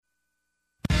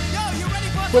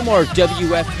From our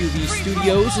WFUV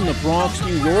studios in the Bronx,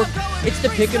 New York, it's the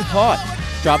Pick and Pod.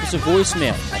 Drop us a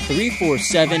voicemail at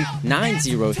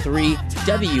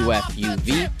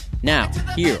 347-903-WFUV. Now,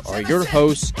 here are your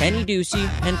hosts, Kenny Ducey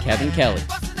and Kevin Kelly.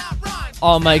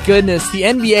 Oh my goodness, the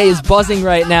NBA is buzzing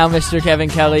right now, Mr. Kevin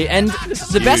Kelly, and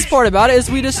the best part about it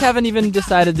is we just haven't even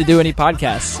decided to do any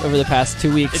podcasts over the past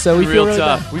 2 weeks, so we feel really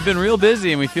tough. bad. We've been real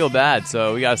busy and we feel bad,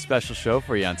 so we got a special show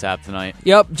for you on tap tonight.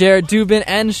 Yep, Jared Dubin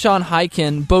and Sean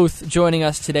Highkin both joining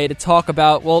us today to talk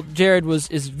about, well, Jared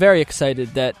is very excited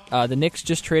that the Knicks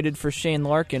just traded for Shane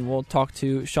Larkin. We'll talk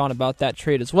to Sean about that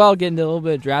trade as well, get into a little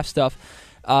bit of draft stuff.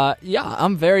 Yeah,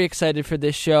 I'm very excited for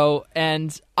this show,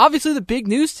 and obviously the big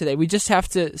news today, we just have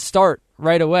to start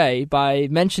right away by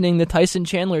mentioning the Tyson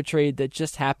Chandler trade that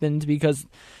just happened because,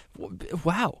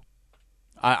 wow.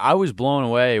 I was blown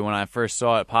away when I first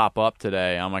saw it pop up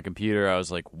today on my computer. I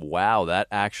was like, wow, that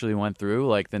actually went through.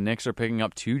 Like, the Knicks are picking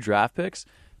up 2 draft picks.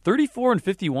 34 and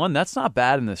 51, that's not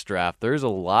bad in this draft. There's a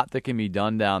lot that can be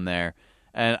done down there,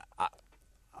 and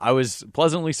I was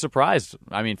pleasantly surprised.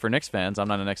 I mean, for Knicks fans, I'm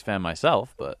not a Knicks fan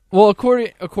myself, but well,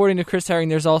 according to Chris Herring,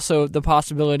 there's also the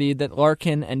possibility that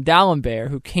Larkin and Dallenberg,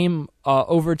 who came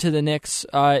over to the Knicks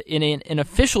in an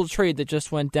official trade that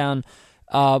just went down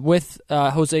with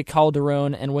Jose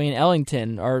Calderon and Wayne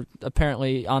Ellington, are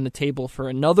apparently on the table for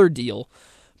another deal.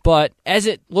 But as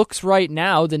it looks right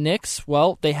now, the Knicks,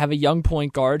 well, they have a young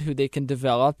point guard who they can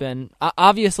develop, and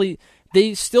obviously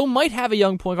they still might have a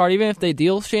young point guard even if they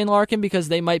deal Shane Larkin, because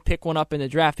they might pick one up in the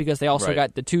draft, because they also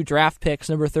got the 2 draft picks,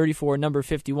 number 34 and number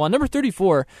 51. Number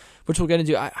 34, which we'll get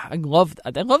into, I love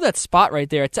that spot right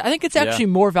there. I think it's actually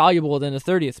more valuable than the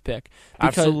 30th pick.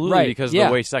 Absolutely, because the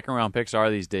way second-round picks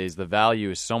are these days, the value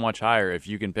is so much higher if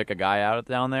you can pick a guy out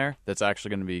down there that's actually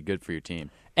going to be good for your team.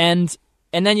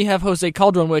 And then you have Jose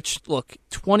Calderon, which, look,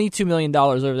 $22 million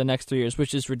over the next 3 years,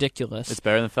 which is ridiculous. It's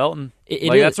better than Felton.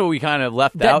 It is. That's what we kind of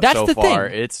left out so far.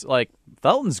 Thing. It's like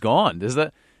Felton's gone. Is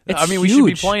that? I mean, we should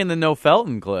be playing the No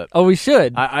Felton clip. Oh, we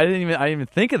should. I didn't even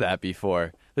think of that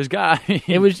before. There's guy.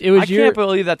 It was. I can't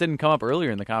believe that didn't come up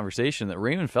earlier in the conversation that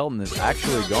Raymond Felton is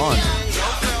actually gone.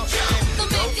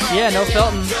 Yeah, no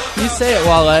Felton. You say it,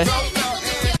 Wale.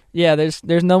 Yeah,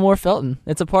 there's no more Felton.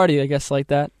 It's a party, I guess, like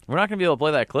that. We're not going to be able to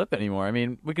play that clip anymore. I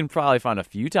mean, we can probably find a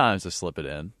few times to slip it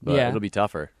in, but it'll be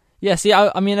tougher. Yeah, see,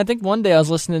 I mean, I think one day I was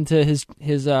listening to his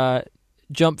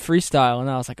jump freestyle, and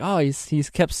I was like, oh, he's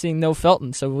kept seeing no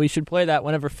Felton, so we should play that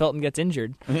whenever Felton gets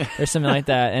injured or something like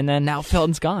that. And then now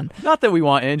Felton's gone. Not that we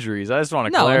want injuries. I just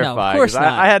want to clarify. No, of course not.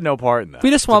 I had no part in that. We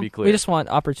just want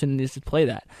opportunities to play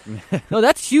that. No,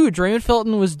 that's huge. Raymond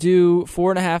Felton was due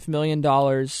 $4.5 million.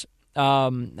 I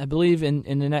believe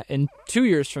in 2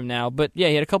 years from now, but yeah,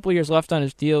 he had a couple of years left on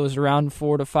his deal. It was around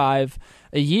 4 to 5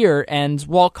 a year, and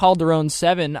while Calderon's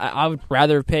 $7 million, I would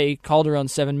rather pay Calderon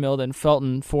 $7 million than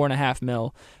Felton $4.5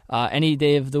 million any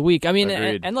day of the week. I mean,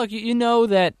 and look, you know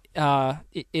that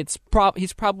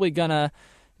he's probably gonna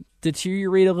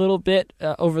deteriorate a little bit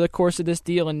over the course of this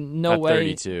deal, and no way.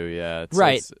 32, yeah,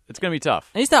 it's gonna be tough.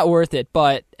 And he's not worth it,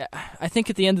 but I think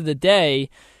at the end of the day,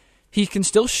 he can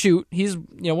still shoot. He's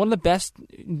one of the best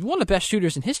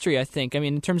shooters in history, I think. I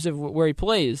mean, in terms of where he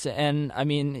plays, and I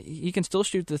mean, he can still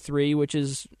shoot the 3, which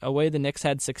is a way the Knicks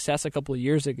had success a couple of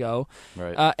years ago.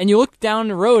 Right. And you look down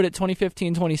the road at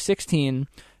 2015, 2016.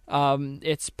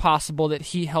 It's possible that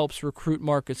he helps recruit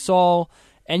Marc Gasol.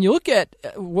 And you look at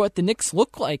what the Knicks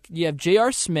look like. You have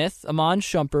J.R. Smith, Iman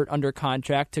Shumpert under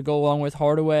contract to go along with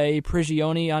Hardaway,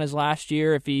 Prigioni on his last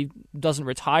year if he doesn't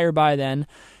retire by then.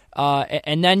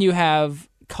 And then you have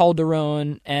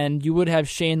Calderon, and you would have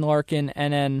Shane Larkin,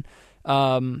 and then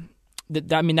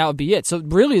that would be it. So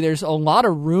really, there's a lot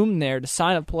of room there to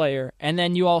sign a player, and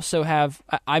then you also have,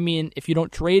 I mean, if you don't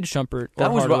trade Shumpert,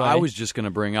 that was Hardaway, what I was just going to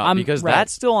bring up, because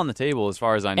that's still on the table as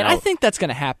far as I know. And I think that's going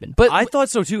to happen. But I thought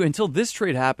so too until this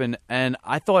trade happened, and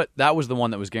I thought that was the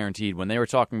one that was guaranteed when they were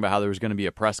talking about how there was going to be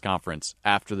a press conference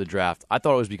after the draft. I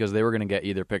thought it was because they were going to get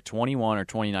either pick 21 or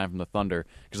 29 from the Thunder,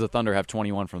 because the Thunder have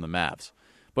 21 from the Mavs.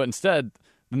 But instead,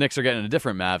 the Knicks are getting a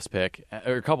different Mavs pick,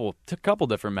 or a couple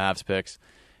different Mavs picks.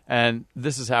 And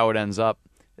this is how it ends up.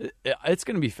 It's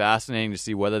going to be fascinating to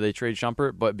see whether they trade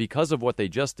Shumpert, but because of what they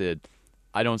just did,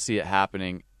 I don't see it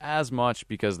happening as much,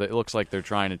 because it looks like they're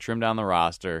trying to trim down the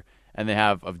roster, and they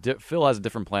have Phil has a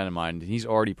different plan in mind, and he's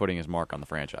already putting his mark on the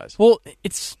franchise. Well,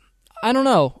 I don't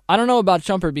know. I don't know about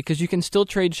Shumpert, because you can still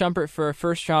trade Shumpert for a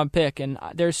first-round pick, and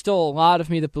there's still a lot of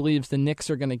me that believes the Knicks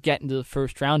are going to get into the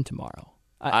first round tomorrow.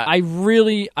 I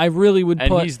really would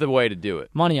put, and he's the way to do it,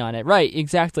 money on it. Right,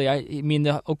 exactly. I mean,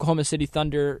 the Oklahoma City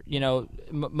Thunder,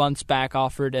 months back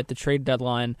offered at the trade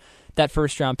deadline that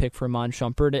first-round pick for Iman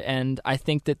Shumpert, and I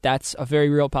think that that's a very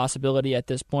real possibility at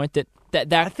this point,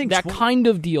 that kind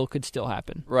of deal could still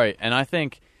happen. Right, and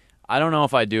I don't know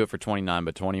if I do it for 29,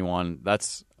 but 21,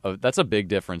 that's a big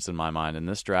difference in my mind in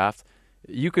this draft.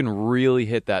 You can really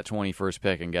hit that 21st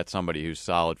pick and get somebody who's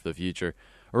solid for the future.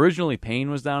 Originally,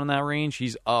 Payne was down in that range.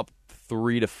 He's up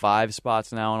 3 to 5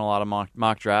 spots now in a lot of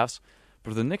mock drafts.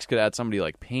 But if the Knicks could add somebody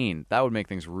like Payne, that would make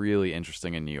things really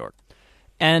interesting in New York.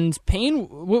 And Payne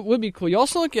would be cool. You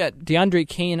also look at DeAndre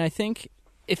Kane, I think.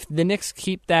 If the Knicks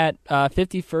keep that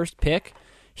 51st pick,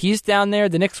 he's down there.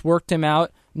 The Knicks worked him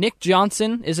out. Nick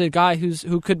Johnson is a guy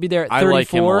who could be there at 34, I like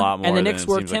him a lot more and the than Knicks it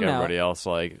worked seems like him everybody out.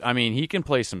 else. He can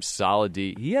play some solid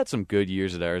D. He had some good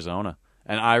years at Arizona,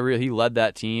 and he led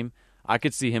that team. I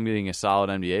could see him getting a solid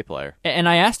NBA player. And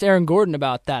I asked Aaron Gordon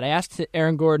about that. I asked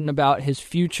Aaron Gordon about his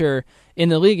future in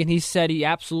the league, and he said he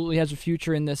absolutely has a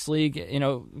future in this league. You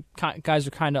know, guys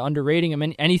are kind of underrating him,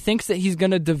 and he thinks that he's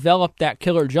going to develop that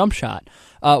killer jump shot,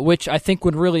 which I think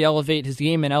would really elevate his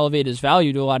game and elevate his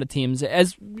value to a lot of teams.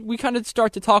 As we kind of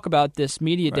start to talk about this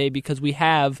media day, because we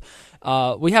have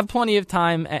plenty of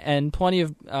time and plenty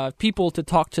of people to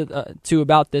talk to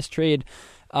about this trade,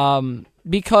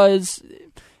 because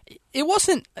it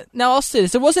wasn't. Now I'll say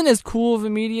this: it wasn't as cool of a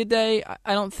media day,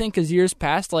 I don't think, as years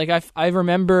past. Like I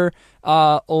remember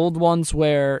old ones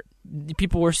where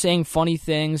people were saying funny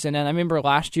things, and then I remember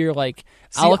last year, like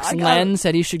Alex Len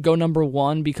said he should go number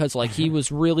 1 because like he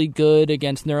was really good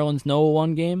against Nerlens Noah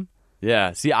one game.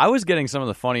 Yeah, see, I was getting some of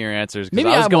the funnier answers because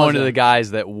I was going to the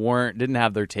guys that didn't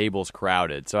have their tables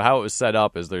crowded. So how it was set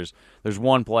up is there's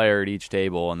one player at each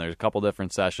table, and there's a couple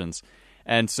different sessions.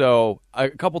 And so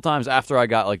a couple times after I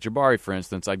got like Jabari, for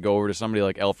instance, I'd go over to somebody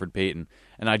like Elfrid Payton,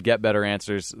 and I'd get better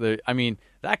answers. I mean,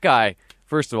 that guy,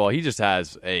 first of all, he just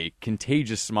has a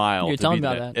contagious smile. You're telling me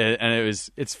about that. And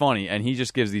it's funny, and he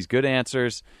just gives these good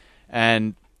answers.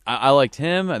 And I liked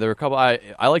him. There were a couple. I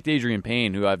liked Adrian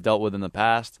Payne, who I've dealt with in the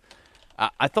past.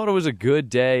 I thought it was a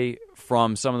good day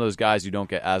from some of those guys who don't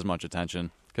get as much attention,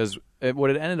 because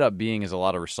what it ended up being is a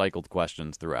lot of recycled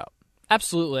questions throughout.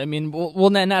 Absolutely. I mean, well,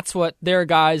 then that's what there are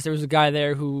guys. There was a guy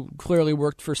there who clearly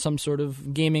worked for some sort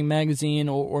of gaming magazine,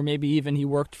 or maybe even he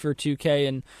worked for 2K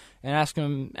and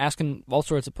asking all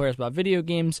sorts of players about video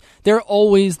games. They're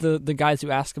always the guys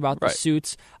who ask about the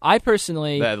suits. I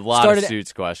personally a lot of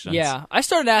suits questions. Yeah, I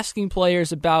started asking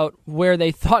players about where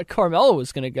they thought Carmelo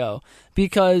was going to go,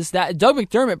 because Doug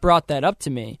McDermott brought that up to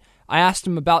me. I asked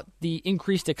him about the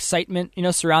increased excitement,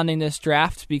 surrounding this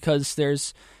draft, because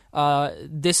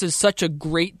this is such a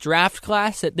great draft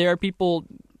class that there are people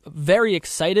very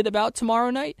excited about tomorrow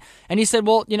night. And he said,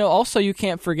 well, also you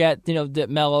can't forget, that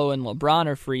Melo and LeBron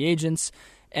are free agents.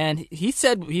 And he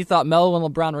said he thought Melo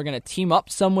and LeBron were going to team up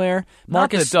somewhere.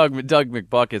 Not that Doug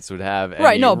McBuckets would have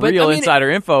any real insider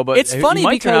info, but it's funny, he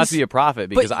might turn out to because be a prophet,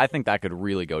 because I think that could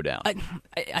really go down.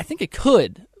 I think it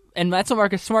could. And that's what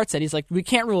Marcus Smart said. He's like, we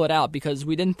can't rule it out because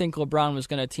we didn't think LeBron was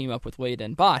going to team up with Wade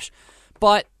and Bosh.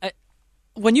 But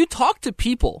when you talk to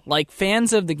people, like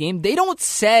fans of the game, they don't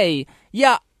say,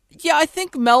 yeah, I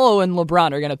think Melo and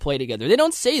LeBron are going to play together. They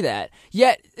don't say that.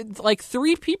 Yet, like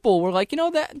 3 people were like,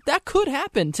 that could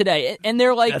happen today. And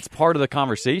they're like... That's part of the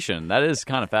conversation. That is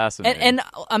kind of fascinating. And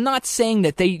I'm not saying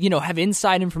that they, have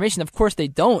inside information. Of course they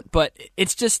don't. But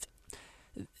it's just...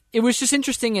 It was just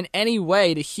interesting in any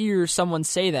way to hear someone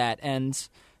say that. And...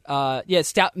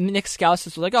 Nick Scousis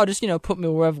was like, "Oh, just put me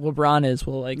wherever LeBron is.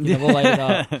 We'll light it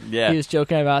up." Yeah, he was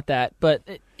joking about that, but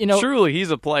truly,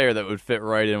 he's a player that would fit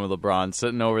right in with LeBron,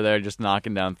 sitting over there just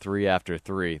knocking down 3 after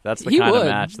 3. That's the kind of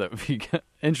match that would be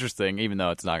interesting, even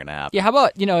though it's not going to happen. Yeah, how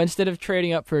about instead of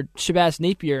trading up for Shabazz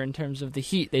Napier in terms of the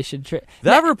Heat, they should trade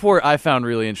that report. I found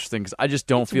really interesting because I just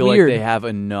don't feel weird. like they have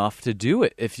enough to do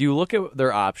it. If you look at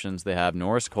their options, they have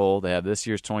Norris Cole, they have this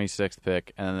year's 26th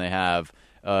pick, and then they have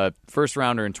first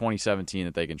rounder in 2017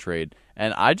 that they can trade,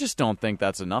 and I just don't think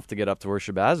that's enough to get up to where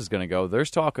Shabazz is going to go.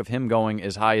 There's talk of him going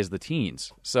as high as the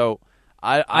teens, so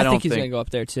I don't think he's going to go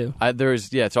up there too. There's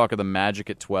talk of the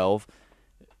Magic at 12.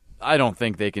 I don't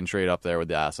think they can trade up there with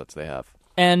the assets they have.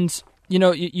 And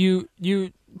you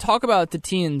talk about the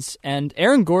teens, and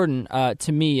Aaron Gordon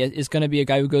to me is going to be a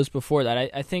guy who goes before that.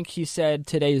 I think he said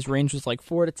today his range was like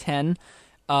 4 to 10.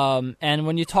 And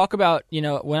when you talk about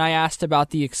when I asked about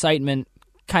the excitement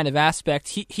kind of aspect,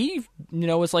 he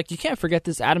was like, you can't forget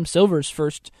this Adam Silver's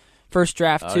first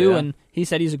draft too, and he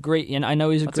said he's a great, and I know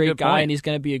he's a great guy, point. And he's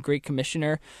going to be a great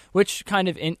commissioner, which kind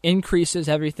of increases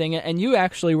everything. And you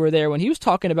actually were there when he was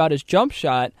talking about his jump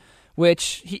shot,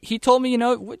 which he told me,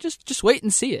 just wait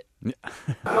and see it.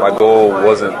 My goal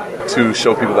wasn't to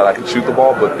show people that I can shoot the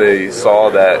ball, but they saw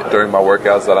that during my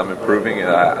workouts that I'm improving and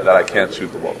that I can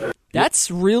shoot the ball.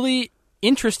 That's really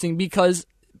interesting because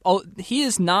he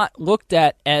is not looked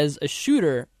at as a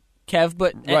shooter, Kev,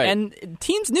 but Right. and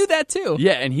teams knew that too.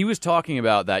 Yeah, and he was talking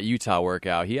about that Utah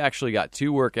workout. He actually got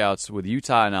 2 workouts with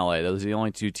Utah and LA. Those are the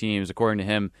only 2 teams, according to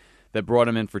him, that brought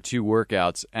him in for 2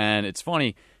 workouts. And it's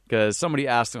funny because somebody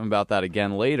asked him about that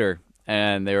again later,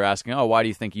 and they were asking, why do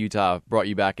you think Utah brought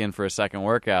you back in for a second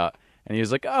workout? And he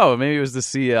was like, maybe it was to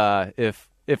see if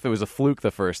it was a fluke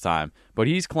the first time. But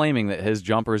he's claiming that his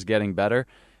jumper is getting better.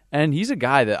 And he's a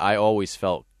guy that I always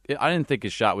felt, I didn't think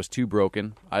his shot was too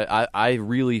broken. I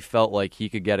really felt like he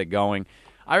could get it going.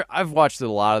 I've watched a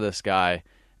lot of this guy,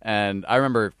 and I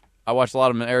remember I watched a lot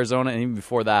of him in Arizona, and even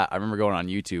before that, I remember going on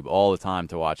YouTube all the time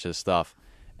to watch his stuff.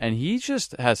 And he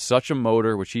just has such a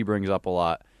motor, which he brings up a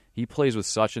lot. He plays with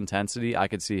such intensity. I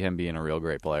could see him being a real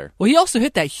great player. Well, he also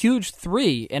hit that huge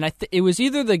 3, and it was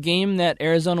either the game that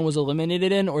Arizona was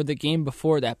eliminated in or the game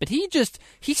before that. But he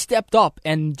stepped up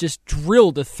and just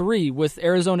drilled a 3 with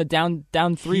Arizona down 3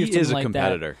 or something like that. He is a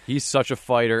competitor. He's such a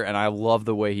fighter, and I love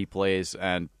the way he plays.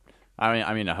 And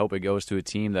I mean, I hope it goes to a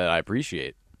team that I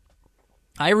appreciate.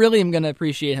 I really am going to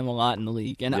appreciate him a lot in the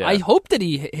league, and Yeah. I hope that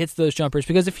he hits those jumpers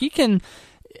because if he can.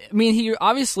 I mean, he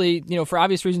obviously, for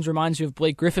obvious reasons, reminds you of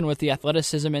Blake Griffin with the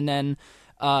athleticism, and then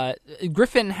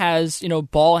Griffin has,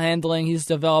 ball handling. He's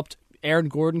developed. Aaron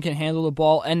Gordon can handle the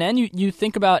ball, and then you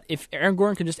think about if Aaron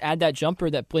Gordon can just add that jumper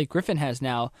that Blake Griffin has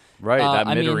now. Right, that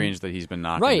mid-range that he's been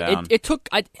knocking down.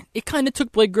 It kind of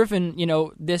took Blake Griffin,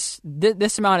 this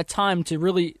amount of time to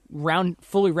really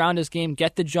fully round his game,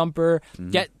 get the jumper,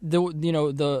 get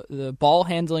the ball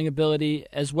handling ability,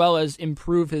 as well as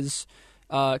improve his.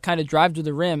 Kind of drive to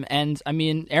the rim. And, I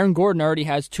mean, Aaron Gordon already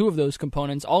has 2 of those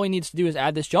components. All he needs to do is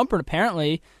add this jumper, and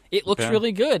apparently it looks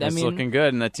really good. It's looking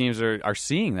good, and the teams are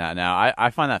seeing that now. I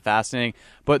find that fascinating.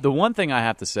 But the one thing I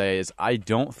have to say is I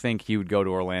don't think he would go to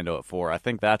Orlando at 4. I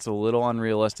think that's a little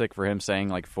unrealistic for him saying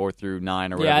like 4 through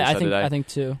 9 or whatever he said today. I think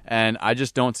too. And I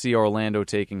just don't see Orlando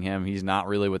taking him. He's not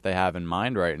really what they have in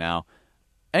mind right now.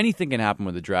 Anything can happen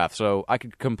with the draft, so I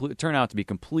could turn out to be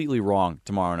completely wrong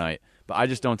tomorrow night. But I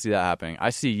just don't see that happening. I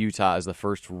see Utah as the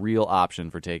first real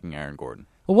option for taking Aaron Gordon.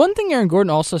 Well, one thing Aaron Gordon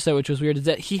also said, which was weird, is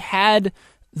that he had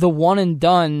the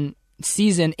one-and-done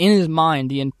season in his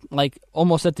mind,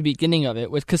 almost at the beginning of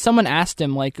it, because someone asked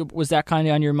him, was that kind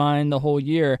of on your mind the whole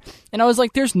year? And I was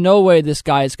like, there's no way this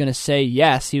guy is going to say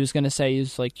yes. He was going to say he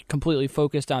was completely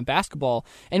focused on basketball.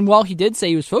 And while he did say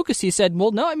he was focused, he said,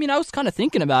 well, no, I mean, I was kind of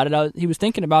thinking about it. He was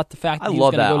thinking about the fact that he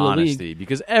was going to go to the league. I love that honesty,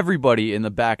 because everybody in the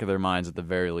back of their minds, at the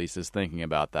very least, is thinking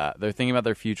about that. They're thinking about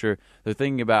their future. They're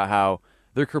thinking about how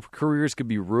their careers could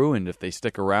be ruined if they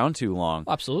stick around too long.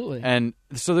 Absolutely. And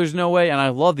so there's no way, and I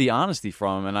love the honesty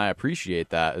from him, and I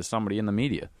appreciate that as somebody in the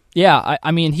media. Yeah,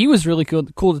 I mean, he was really cool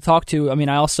to talk to. I mean,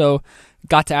 I also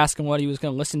got to ask him what he was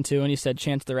going to listen to, and he said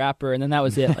Chance the Rapper, and then that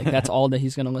was it. That's all that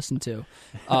he's going to listen to.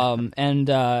 And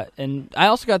I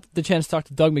also got the chance to talk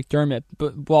to Doug McDermott.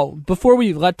 But before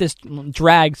we let this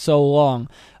drag so long,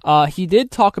 he did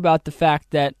talk about the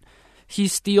fact that he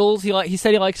steals. He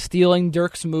said he likes stealing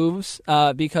Dirk's moves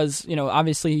because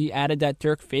obviously he added that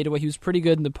Dirk fadeaway. He was pretty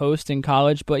good in the post in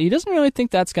college, but he doesn't really think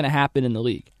that's going to happen in the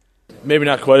league. Maybe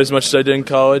not quite as much as I did in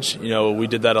college. We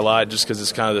did that a lot just because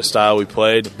it's kind of the style we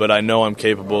played. But I know I'm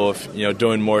capable of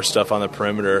doing more stuff on the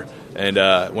perimeter. And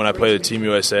when I played at Team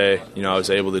USA, I was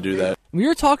able to do that. We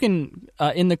were talking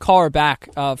in the car back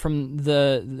from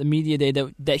the media day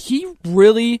that he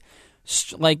really.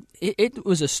 It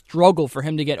was a struggle for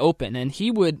him to get open, and he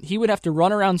would have to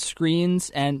run around screens,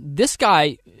 and this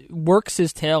guy works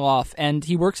his tail off, and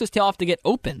he works his tail off to get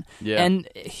open. Yeah. And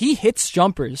he hits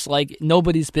jumpers like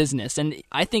nobody's business, and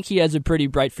I think he has a pretty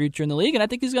bright future in the league, and I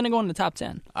think he's going to go in the top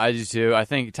 10. I do too. I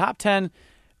think top 10,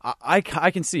 I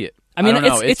can see it. I mean,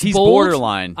 he's bold.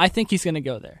 Borderline. I think he's going to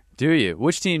go there. Do you?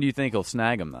 Which team do you think will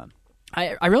snag him then?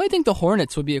 I really think the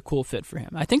Hornets would be a cool fit for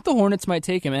him. I think the Hornets might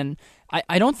take him, and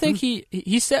I don't think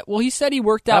he said he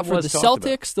worked out for the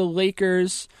Celtics, the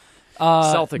Lakers,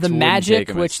 Celtics the Magic,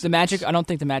 the Magic, I don't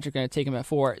think the Magic are going to take him at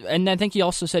 4. And I think he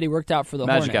also said he worked out for the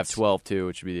Magic Hornets. have 12 too,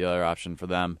 which would be the other option for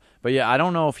them. But yeah, I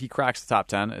don't know if he cracks the top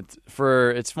 10.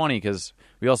 It's funny because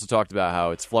we also talked about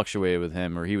how it's fluctuated with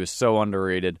him, or he was so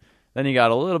underrated. Then he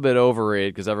got a little bit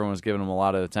overrated because everyone was giving him a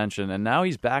lot of attention. And now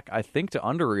he's back, I think, to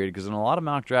underrated because in a lot of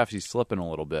mock drafts he's slipping a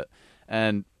little bit.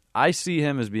 And I see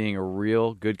him as being a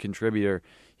real good contributor.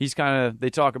 They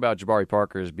talk about Jabari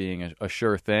Parker as being a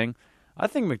sure thing. I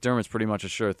think McDermott's pretty much a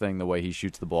sure thing the way he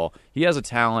shoots the ball. He has a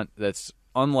talent that's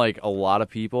unlike a lot of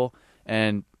people.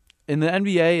 And in the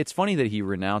NBA, it's funny that he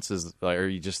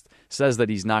he just says that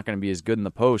he's not going to be as good in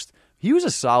the post. He was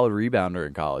a solid rebounder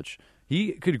in college.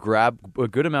 he could grab a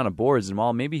good amount of boards, and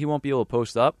while maybe he won't be able to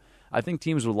post up, I think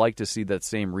teams would like to see that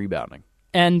same rebounding.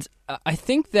 And I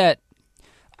think that,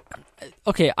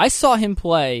 okay, I saw him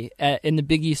play in the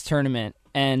Big East tournament,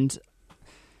 and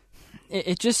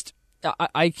it just,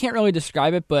 I can't really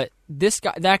describe it, but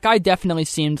that guy definitely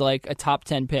seemed like a top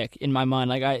 10 pick in my mind.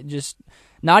 Like, I just,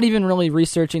 not even really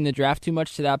researching the draft too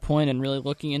much to that point and really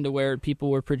looking into where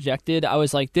people were projected, I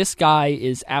was like, this guy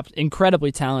is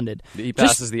incredibly talented. He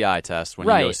passes the eye test when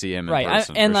you go see him in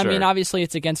person. I mean, obviously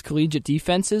it's against collegiate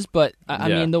defenses, but I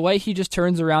mean, the way he just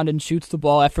turns around and shoots the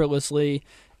ball effortlessly,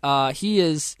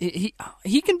 he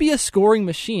can be a scoring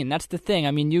machine. That's the thing.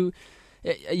 I mean,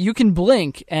 you can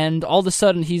blink, and all of a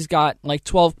sudden he's got like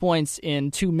 12 points in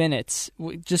 2 minutes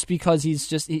just because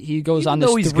he goes on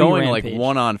this three he's going rampage. Like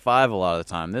 1-on-5 a lot of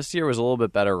the time. This year was a little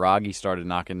bit better. Raggi started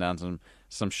knocking down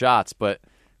some shots, but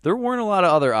there weren't a lot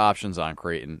of other options on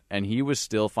Creighton, and he was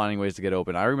still finding ways to get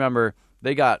open. I remember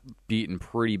they got beaten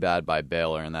pretty bad by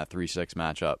Baylor in that 3-6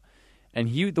 matchup, and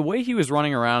the way he was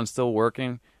running around still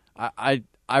working, I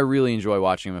really enjoy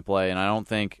watching him play, and I don't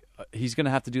think he's going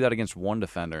to have to do that against one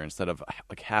defender instead of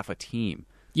like half a team.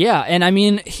 Yeah, and I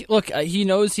mean, he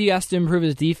knows he has to improve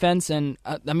his defense, and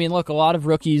I mean, look, a lot of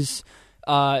rookies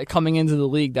coming into the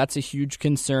league, that's a huge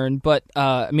concern, but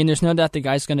I mean, there's no doubt the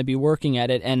guy's going to be working at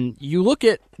it, and you look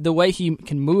at the way he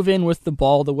can move in with the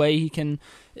ball, the way he can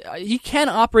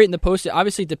operate in the post. It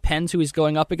obviously depends who he's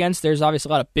going up against. There's obviously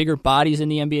a lot of bigger bodies in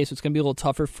the NBA, so it's going to be a little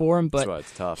tougher for him, but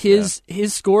it's tough, his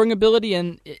scoring ability,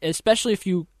 and especially if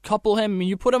you couple him, I mean,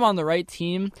 you put him on the right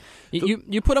team,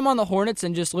 you put him on the Hornets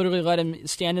and just literally let him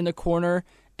stand in the corner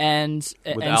and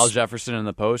Al Jefferson in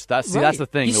the post. That's the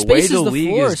thing. He the way spaces the league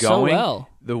floor is going, so well.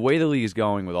 The way the league is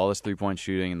going with all this 3-point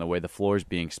shooting and the way the floor is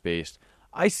being spaced,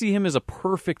 I see him as a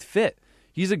perfect fit.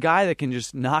 He's a guy that can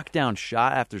just knock down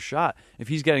shot after shot if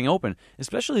he's getting open,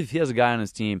 especially if he has a guy on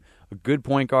his team, a good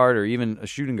point guard or even a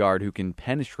shooting guard who can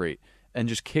penetrate and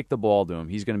just kick the ball to him.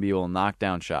 He's going to be able to knock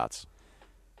down shots.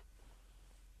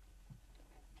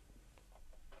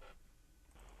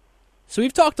 So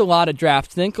we've talked a lot of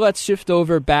drafts. I think let's shift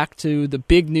over back to the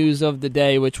big news of the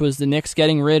day, which was the Knicks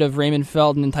getting rid of Raymond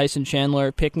Felton and Tyson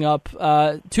Chandler, picking up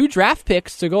 2 draft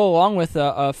picks to go along with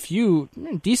a few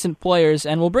decent players.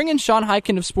 And we'll bring in Sean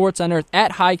Highkin of Sports on Earth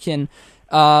at Highkin.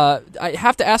 I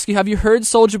have to ask you, have you heard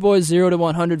Soulja Boy's 0 to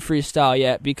 100 freestyle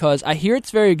yet? Because I hear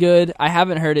it's very good. I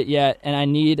haven't heard it yet, and I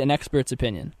need an expert's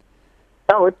opinion.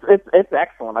 Oh, it's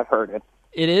excellent. I've heard it.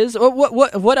 It is.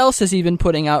 What else has he been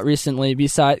putting out recently?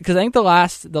 Besides, because I think the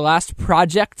last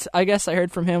project I guess I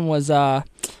heard from him was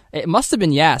it must have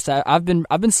been Yas. I've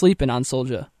been sleeping on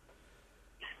Soulja.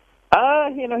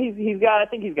 He's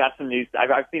got some news.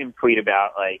 I've seen him tweet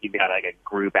about like he's got like a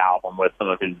group album with some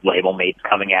of his label mates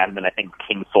coming at him, and I think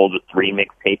King Soulja 3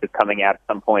 mixtape is coming out at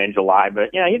some point in July. But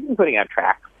yeah, he's been putting out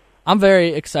tracks. I'm very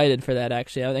excited for that.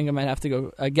 Actually, I think I might have to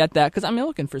go get that because I'm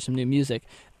looking for some new music.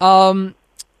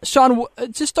 Sean,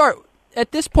 to start,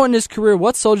 at this point in his career,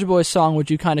 what Soulja Boy song would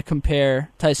you kind of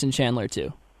compare Tyson Chandler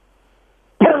to?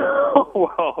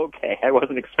 Whoa, okay, I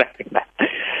wasn't expecting that.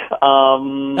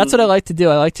 That's what I like to do.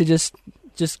 I like to just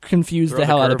confuse the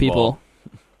hell out of people.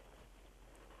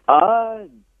 I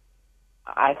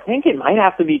think it might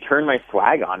have to be Turn My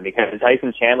Swag On, because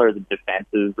Tyson Chandler is a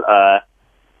defensive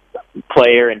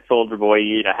player, and Soulja Boy,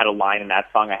 had a line in that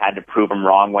song, I had to prove him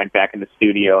wrong, went back in the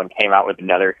studio and came out with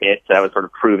another hit. So that was sort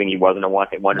of proving he wasn't a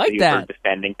one-hit wonder. He was sort of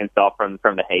defending himself from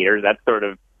the haters. That's sort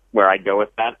of where I'd go with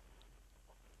that.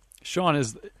 Sean,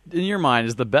 in your mind,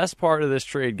 is the best part of this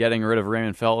trade getting rid of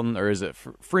Raymond Felton, or is it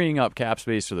freeing up cap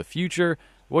space for the future?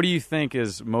 What do you think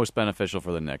is most beneficial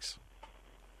for the Knicks?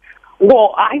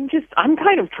 Well, I'm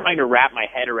kind of trying to wrap my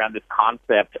head around this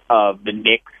concept of the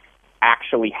Knicks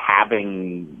actually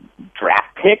having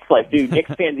draft picks. Like, do Knicks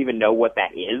fans even know what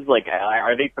that is? Like,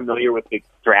 are they familiar with the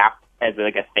draft as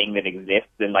like a thing that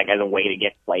exists and like as a way to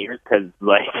get players? Because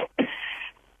like,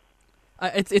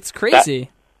 it's crazy.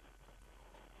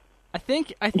 I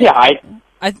think. Yeah,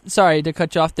 sorry to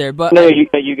cut you off there, but no,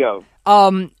 you go.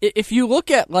 If you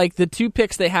look at like the 2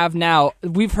 picks they have now,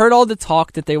 we've heard all the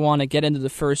talk that they want to get into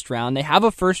the first round. They have a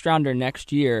first rounder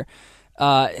next year.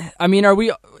 I mean, are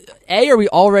we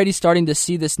already starting to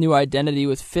see this new identity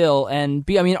with Phil? And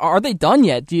B, I mean, are they done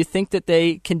yet? Do you think that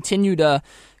they continue to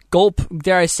gulp,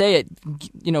 dare I say it,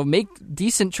 make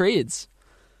decent trades?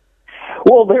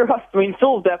 Well,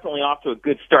 Phil's definitely off to a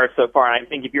good start so far, and I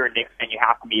think if you're a Knicks fan, you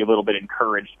have to be a little bit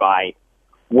encouraged by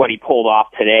what he pulled off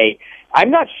today. I'm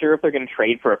not sure if they're going to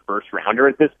trade for a first rounder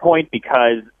at this point,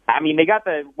 because I mean they got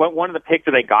one of the picks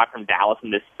that they got from Dallas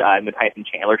in the Tyson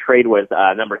Chandler trade was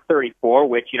number 34,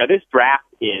 which this draft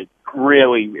is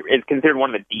really is considered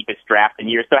one of the deepest drafts in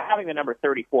years. So having the number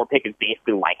 34 pick is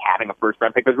basically like having a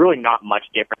first-round pick. There's really not much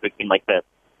difference between like the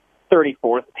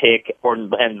 34th pick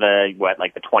and the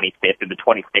 25th or the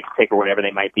 26th pick or whatever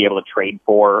they might be able to trade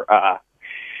for.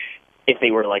 If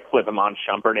they were to like flip Iman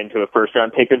Shumpert into a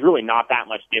first-round pick, there's really not that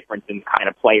much difference in the kind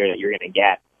of player that you're going to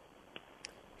get.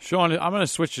 Sean, I'm going to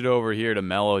switch it over here to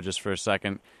Melo just for a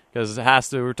second because it has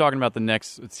to. We're talking about the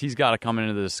Knicks. He's got to come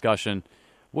into the discussion.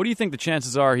 What do you think the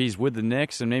chances are he's with the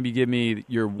Knicks? And maybe give me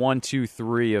your 1, 2,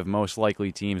 3 of most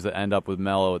likely teams that end up with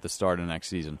Melo at the start of next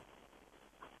season.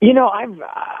 You know,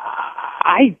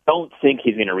 I don't think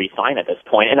he's going to re-sign at this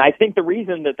point, and I think the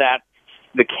reason that that's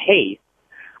the case,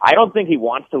 I don't think he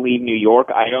wants to leave New York.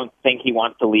 I don't think he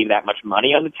wants to leave that much money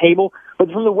on the table.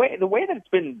 But from the way that it's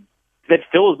been, that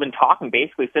Phil has been talking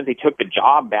basically since he took the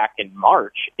job back in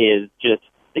March, is just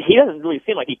he doesn't really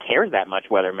seem like he cares that much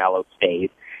whether Melo stays.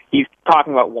 He's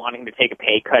talking about wanting to take a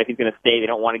pay cut if he's going to stay. They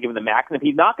don't want to give him the max. And if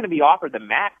he's not going to be offered the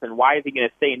max, then why is he going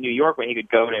to stay in New York when he could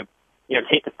go to,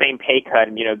 take the same pay cut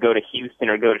and, go to Houston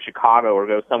or go to Chicago or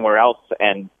go somewhere else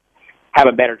and have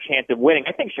a better chance of winning?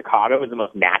 I think Chicago is the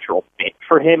most natural fit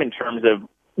for him in terms of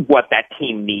what that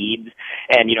team needs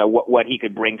and, what he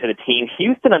could bring to the team.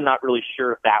 Houston, I'm not really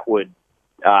sure if that would,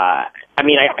 I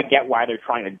get why they're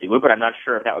trying to do it, but I'm not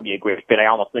sure if that would be a great fit. I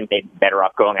almost think they'd be better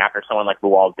off going after someone like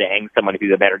Luol Deng, someone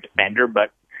who's a better defender.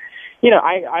 But,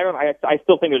 I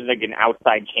still think there's like an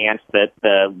outside chance that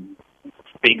the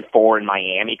Big Four in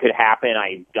Miami could happen.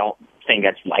 I don't think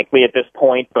that's likely at this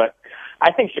point, but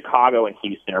I think Chicago and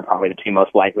Houston are probably the two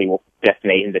most likely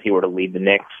destinations if he were to leave the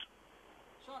Knicks.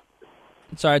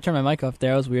 Sorry, I turned my mic off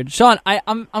there. That was weird. Sean,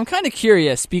 I'm kind of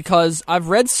curious because I've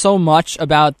read so much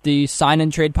about the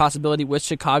sign-and-trade possibility with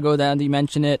Chicago that you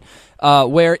mentioned it,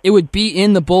 where it would be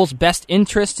in the Bulls' best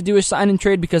interest to do a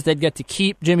sign-and-trade because they'd get to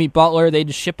keep Jimmy Butler. They'd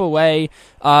just ship away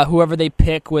whoever they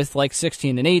pick with like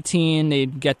 16 and 18.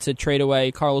 They'd get to trade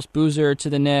away Carlos Boozer to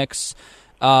the Knicks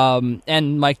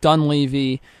and Mike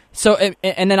Dunleavy. So,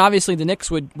 and then obviously the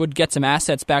Knicks would get some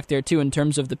assets back there too in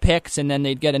terms of the picks, and then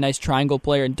they'd get a nice triangle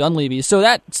player in Dunleavy. So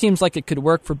that seems like it could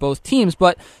work for both teams.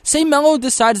 But say Melo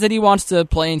decides that he wants to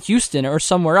play in Houston or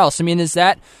somewhere else. I mean, is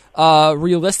that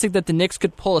realistic that the Knicks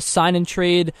could pull a sign and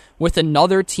trade with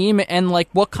another team? And like,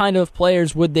 what kind of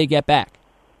players would they get back?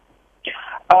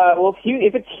 Well,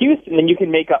 if it's Houston, then you can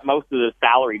make up most of the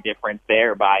salary difference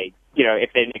there by,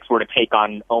 if the Knicks were to take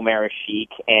on Omer Asik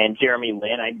and Jeremy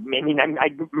Lin.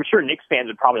 I'm sure Knicks fans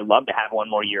would probably love to have one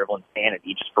more year of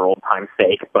insanity just for old time's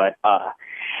sake. But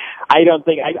I don't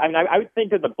think I would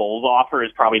think that the Bulls offer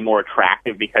is probably more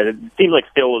attractive because it seems like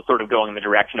Phil is sort of going in the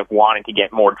direction of wanting to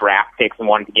get more draft picks and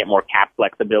wanting to get more cap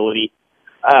flexibility.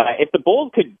 If the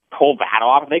Bulls could pull that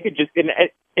off, they could just pick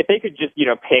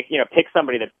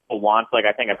somebody that Phil wants. Like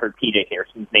I think I've heard PJ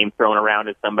Harrison's name thrown around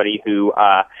as somebody who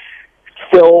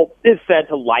Phil is said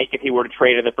to like if he were to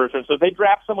trade in the first round. So if they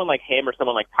draft someone like him or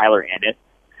someone like Tyler Ennis,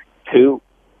 who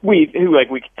we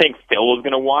think Phil was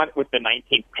going to want with the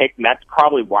 19th pick, and that's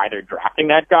probably why they're drafting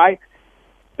that guy.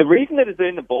 The reason that it's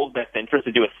in the Bulls' best interest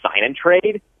to do a sign and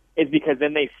trade is because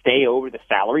then they stay over the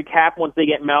salary cap once they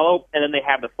get Melo, and then they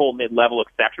have the full mid-level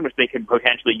exception, which they could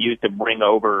potentially use to bring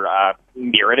over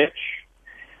Mirotic.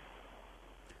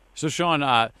 So,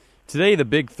 Sean, today the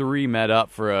Big Three met up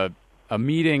for a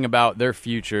meeting about their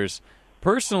futures.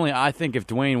 Personally, I think if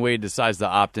Dwayne Wade decides to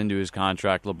opt into his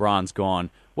contract, LeBron's gone.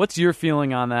 What's your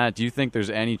feeling on that? Do you think there's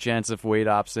any chance if Wade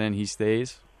opts in, he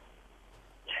stays?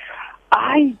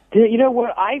 You know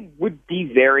what? I would be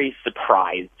very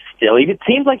surprised still. It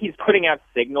seems like he's putting out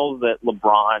signals that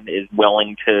LeBron is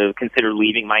willing to consider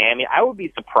leaving Miami. I would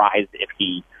be surprised if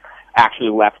he actually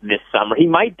left this summer. He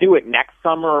might do it next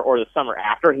summer or the summer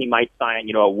after. He might sign,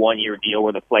 a one-year deal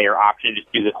with a player option,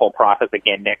 just do this whole process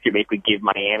again next year, basically give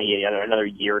Miami another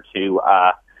year to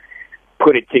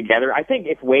put it together. I think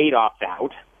if Wade opts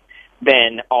out,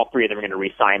 then all three of them are going to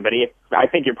re-sign. But I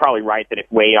think you're probably right that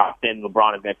if Wade opts in,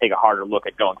 LeBron is going to take a harder look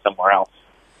at going somewhere else.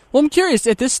 Well, I'm curious,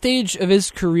 at this stage of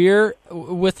his career,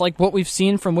 with like what we've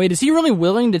seen from Wade, is he really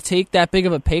willing to take that big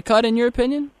of a pay cut, in your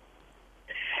opinion?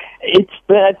 It's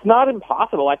not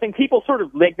impossible. I think people sort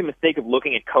of make the mistake of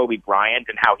looking at Kobe Bryant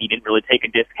and how he didn't really take a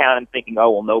discount and thinking, oh,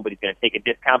 well, nobody's going to take a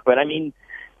discount. But, I mean,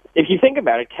 if you think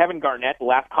about it, Kevin Garnett, the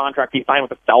last contract he signed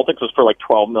with the Celtics was for like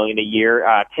 $12 million a year.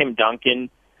 Tim Duncan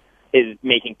is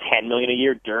making $10 million a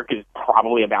year. Dirk is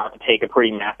probably about to take a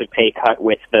pretty massive pay cut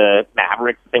with the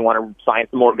Mavericks if they want to sign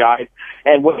some more guys.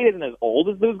 And Wade isn't as old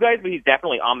as those guys, but he's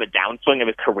definitely on the downswing of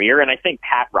his career. And I think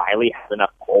Pat Riley has enough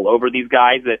pull over these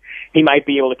guys that he might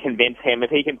be able to convince him if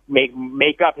he can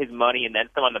make up his money and then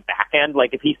some on the back end.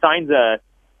 Like if he signs a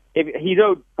if he's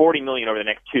owed $40 million over the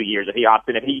next 2 years if he opts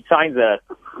in. If he signs a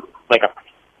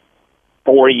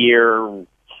 4-year,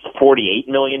 $48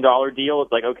 million deal,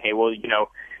 it's like, okay, well,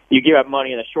 you give up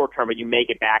money in the short term, but you make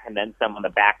it back and then some on the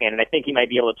back end. And I think he might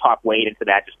be able to talk Wade into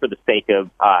that just for the sake of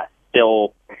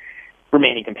still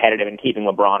remaining competitive and keeping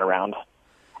LeBron around.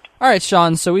 All right,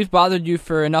 Sean, so we've bothered you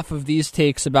for enough of these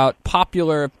takes about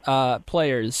popular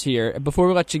players here. Before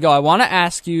we let you go, I want to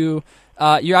ask you,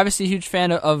 you're obviously a huge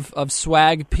fan of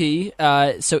Swag P,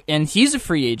 and he's a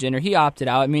free agent, or he opted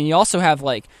out. I mean, you also have,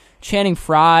 like, Channing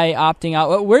Frye opting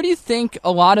out. Where do you think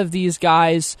a lot of these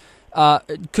guys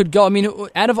could go? I mean,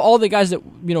 out of all the guys that,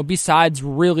 besides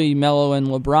really Melo and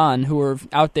LeBron who are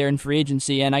out there in free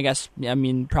agency, and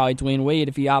probably Dwayne Wade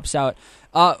if he opts out,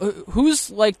 who's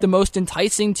like the most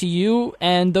enticing to you?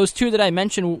 And those two that I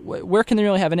mentioned, where can they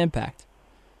really have an impact?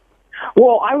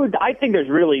 Well, I think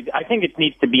it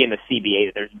needs to be in the CBA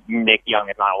that there's Nick Young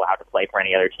is not allowed to play for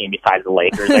any other team besides the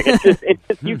Lakers. Like it's just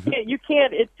you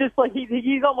can't. It's just like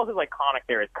he's almost as iconic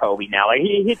there as Kobe now. Like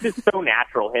he's just so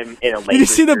natural him in a Lakers. Did you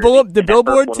see the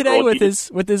billboard today with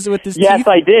his Yes, teeth?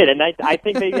 I did, and I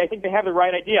think they have the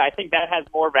right idea. I think that has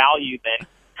more value than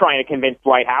trying to convince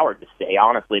Dwight Howard to stay,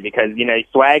 honestly, because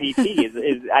Swaggy P is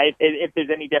if there's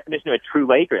any definition of a true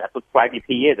Laker, that's what Swaggy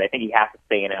P is. I think he has to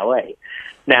stay in LA.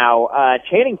 Now,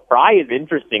 Channing Frye is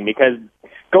interesting because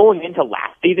going into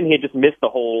last season, he had just missed the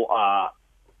whole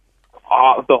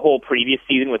previous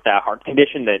season with that heart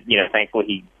condition that, thankfully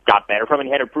he got better from, and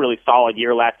he had a really solid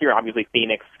year last year. Obviously,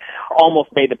 Phoenix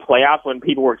almost made the playoffs when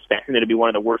people were expecting it to be one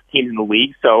of the worst teams in the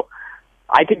league. So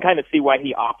I can kind of see why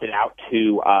he opted out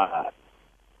to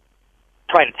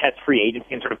try to test free agency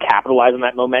and sort of capitalize on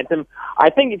that momentum. I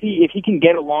think if he can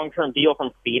get a long-term deal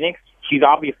from Phoenix, he's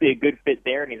obviously a good fit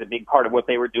there, and he's a big part of what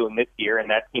they were doing this year, and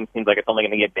that team seems like it's only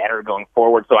going to get better going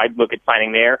forward, so I'd look at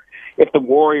signing there. If the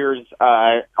Warriors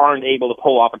aren't able to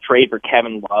pull off a trade for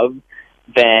Kevin Love,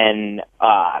 then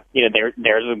there's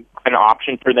an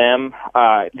option for them.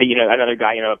 Another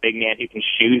guy, a big man who can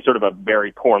shoot, sort of a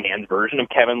very poor man's version of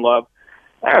Kevin Love.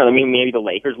 I don't know, maybe the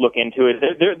Lakers look into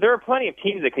it. There are plenty of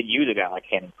teams that could use a guy like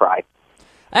Channing Frye.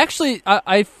 Actually,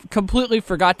 I completely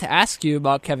forgot to ask you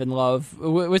about Kevin Love.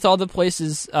 With all the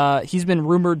places he's been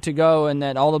rumored to go and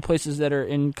that all the places that are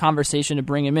in conversation to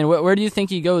bring him in, where do you think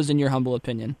he goes in your humble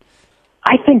opinion?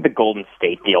 I think the Golden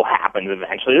State deal happens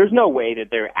eventually. There's no way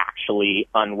that they're actually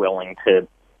unwilling to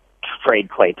trade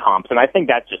Klay Thompson. I think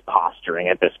that's just posturing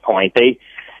at this point. They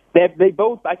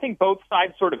both, I think both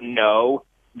sides sort of know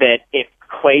that if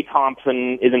Klay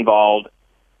Thompson is involved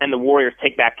and the Warriors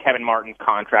take back Kevin Martin's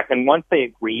contract, and once they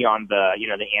agree on the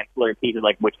ancillary pieces,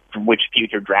 like which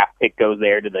future draft pick goes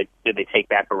there, did they take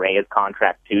back Barea's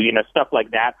contract too, stuff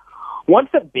like that. Once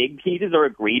the big pieces are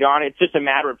agreed on, it's just a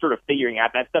matter of sort of figuring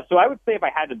out that stuff. So I would say if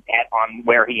I had to bet on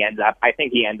where he ends up, I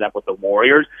think he ends up with the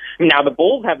Warriors. Now, the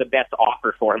Bulls have the best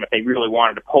offer for him if they really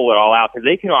wanted to pull it all out, because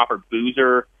they can offer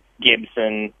Boozer,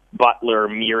 Gibson, Butler,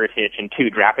 Mirotic, and 2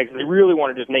 draft picks. If they really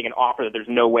want to just make an offer that there's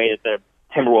no way that the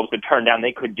Timberwolves could turn down,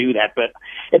 they could do that. But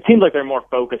it seems like they're more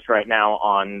focused right now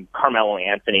on Carmelo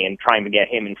Anthony and trying to get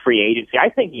him in free agency. I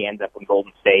think he ends up in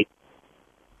Golden State.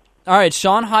 All right,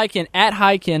 Sean Highkin, at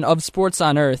Highkin of Sports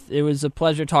on Earth. It was a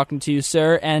pleasure talking to you,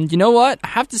 sir. And you know what? I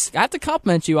have to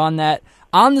compliment you on that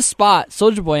on-the-spot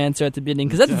Soulja Boy answer at the beginning,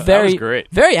 because that's that was great.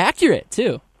 Very accurate,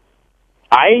 too.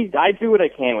 I do what I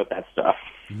can with that stuff.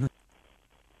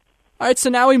 All right,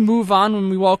 so now we move on when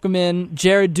we welcome in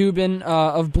Jared Dubin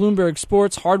of Bloomberg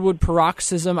Sports, Hardwood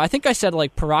Paroxysm. I think I said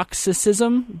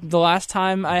paroxysm the last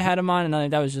time I had him on,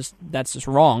 and that's just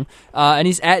wrong. And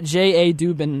he's at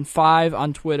JADubin5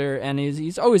 on Twitter, and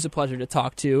he's always a pleasure to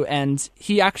talk to. And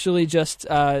he actually just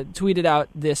tweeted out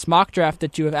this mock draft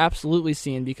that you have absolutely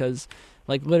seen, because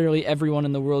literally everyone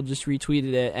in the world just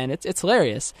retweeted it, and it's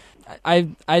hilarious. I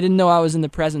didn't know I was in the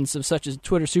presence of such a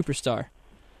Twitter superstar.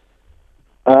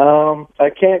 I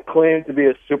can't claim to be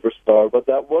a superstar, but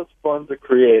that was fun to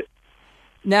create.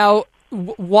 Now,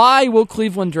 why will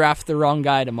Cleveland draft the wrong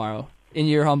guy tomorrow, in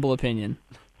your humble opinion?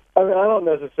 I mean, I don't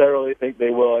necessarily think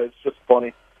they will. It's just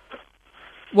funny.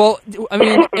 Well, I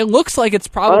mean, it looks like it's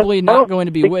probably not going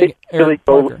to be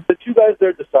Parker. The two guys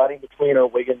they're deciding between are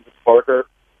Wiggins and Parker.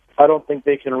 I don't think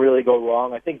they can really go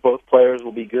wrong. I think both players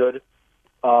will be good.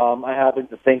 I happen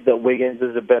to think that Wiggins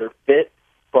is a better fit,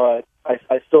 but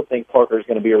I still think Parker is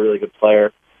going to be a really good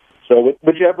player. So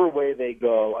whichever way they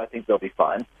go, I think they'll be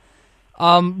fine.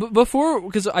 Before,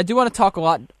 because I do want to talk a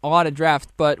lot of draft,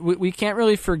 but we can't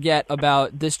really forget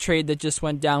about this trade that just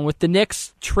went down with the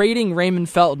Knicks trading Raymond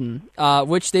Felton,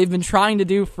 which they've been trying to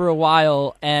do for a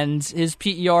while, and his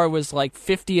PER was like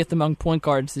 50th among point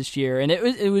guards this year, and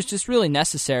it was just really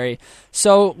necessary.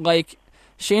 So, like,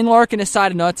 Shane Larkin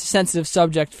aside, I know it's a sensitive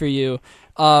subject for you.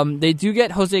 They do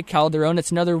get Jose Calderon.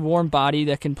 It's another warm body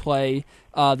that can play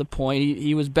the point.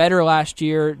 He was better last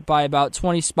year by about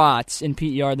 20 spots in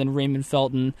PER than Raymond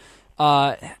Felton.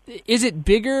 Is it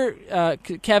bigger?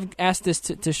 Kev asked this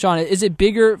to Sean. Is it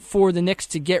bigger for the Knicks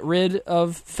to get rid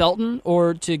of Felton,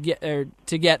 or to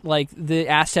get like the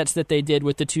assets that they did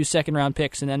with the 2 second-round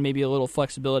picks and then maybe a little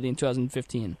flexibility in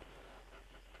 2015?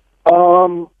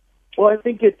 Well, I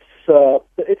think it's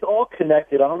all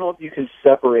connected. I don't know if you can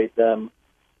separate them.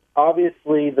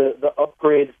 Obviously, the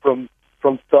upgrade from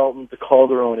Felton to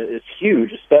Calderon is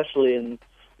huge, especially in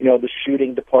the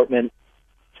shooting department.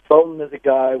 Felton is a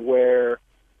guy where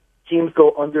teams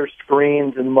go under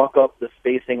screens and muck up the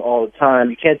spacing all the time.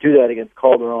 You can't do that against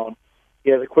Calderon.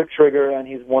 He has a quick trigger, and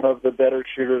he's one of the better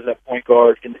shooters at point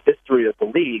guard in the history of the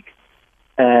league.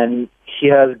 And he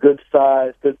has good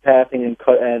size, good passing,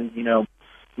 and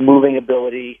moving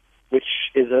ability, which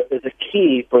is a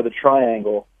key for the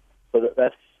triangle. So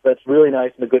that's really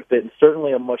nice and a good fit, and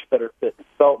certainly a much better fit than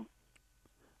Felton.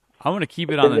 I want to keep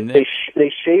it on the Knicks.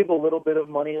 They shave a little bit of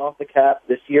money off the cap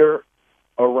this year,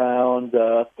 around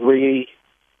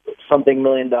 $3-something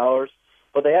million,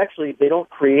 but they don't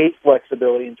create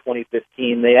flexibility in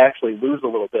 2015. They actually lose a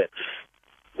little bit.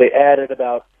 They added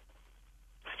about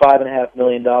 $5.5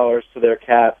 million to their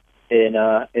cap in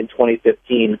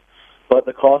 2015, but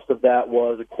the cost of that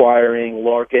was acquiring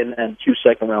Larkin and 2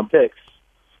 second-round picks.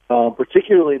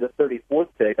 Particularly the 34th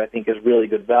pick, I think, is really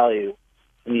good value.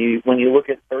 When you look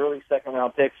at early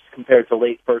second-round picks compared to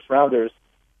late first-rounders,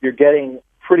 you're getting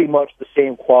pretty much the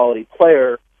same quality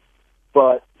player,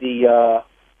 but the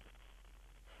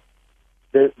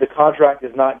contract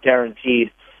is not guaranteed,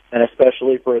 and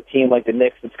especially for a team like the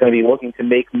Knicks that's going to be looking to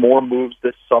make more moves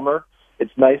this summer,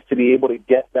 it's nice to be able to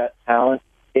get that talent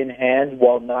in hand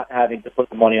while not having to put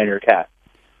the money on your cap.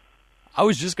 I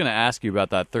was just going to ask you about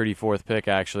that 34th pick,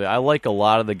 actually. I like a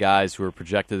lot of the guys who are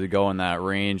projected to go in that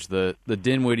range, the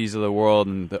Dinwiddies of the world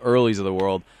and the Earlys of the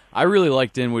world. I really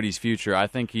like Dinwiddie's future. I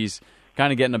think he's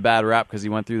kind of getting a bad rap because he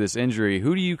went through this injury.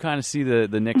 Who do you kind of see the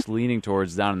Knicks leaning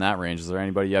towards down in that range? Is there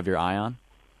anybody you have your eye on?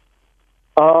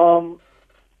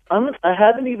 I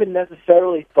haven't even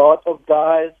necessarily thought of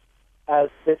guys as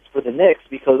fits for the Knicks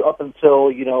because up until,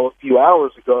 a few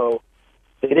hours ago,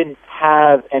 they didn't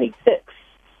have any picks.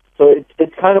 So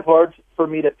it's kind of hard for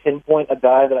me to pinpoint a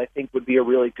guy that I think would be a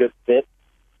really good fit.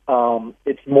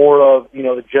 It's more of,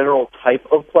 the general type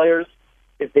of players.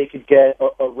 If they could get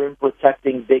a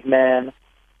rim-protecting big man,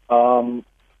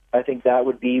 I think that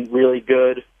would be really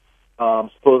good.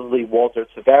 Supposedly Walter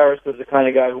Tavares is the kind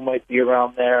of guy who might be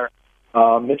around there.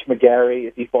 Mitch McGary,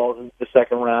 if he falls into the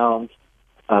second round.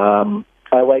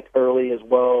 I like Early as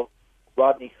well.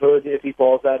 Rodney Hood, if he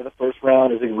falls out of the first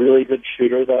round, is a really good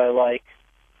shooter that I like.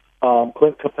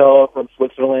 Clint Capella from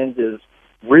Switzerland is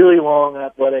really long and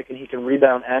athletic, and he can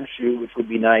rebound and shoot, which would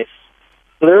be nice.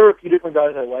 So there are a few different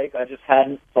guys I like. I just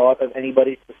hadn't thought of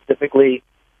anybody specifically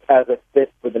as a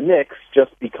fit for the Knicks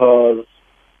just because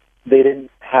they didn't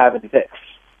have any picks.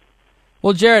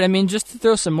 Well, Jared, just to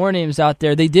throw some more names out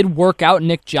there, they did work out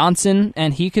Nick Johnson,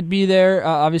 and he could be there,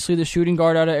 obviously the shooting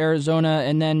guard out of Arizona,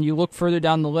 and then you look further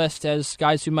down the list as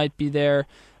guys who might be there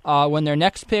when their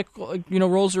next pick,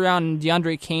 rolls around. And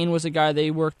DeAndre Kane was a guy they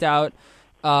worked out.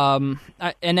 And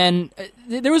then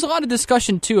there was a lot of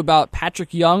discussion, too, about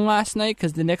Patrick Young last night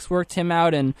because the Knicks worked him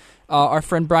out, and our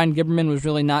friend Brian Gibberman was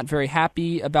really not very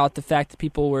happy about the fact that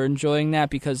people were enjoying that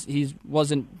because he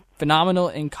wasn't phenomenal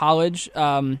in college.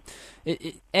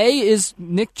 Is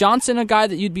Nick Johnson a guy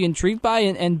that you'd be intrigued by,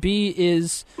 and B,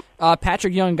 is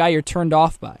Patrick Young a guy you're turned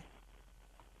off by?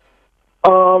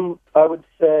 I would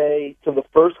say to the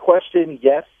first question,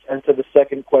 yes, and to the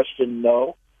second question,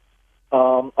 no.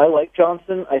 I like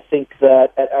Johnson. I think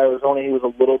that at Arizona he was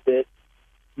a little bit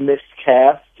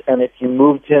miscast, and if you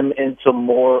moved him into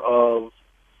more of,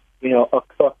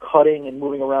 a cutting and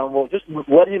moving around role, just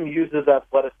let him use his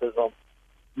athleticism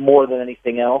more than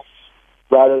anything else,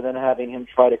 rather than having him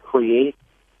try to create.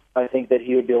 I think that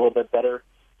he would be a little bit better.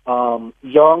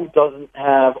 Young doesn't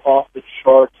have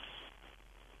off-the-charts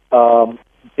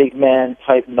big man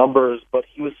type numbers, but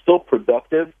he was still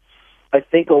productive. I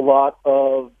think a lot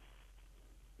of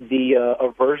the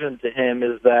aversion to him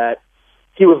is that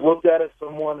he was looked at as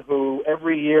someone who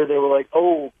every year they were like,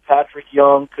 oh, Patrick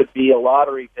Young could be a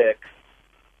lottery pick.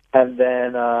 And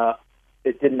then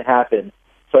it didn't happen.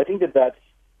 So I think that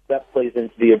plays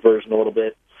into the aversion a little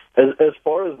bit. As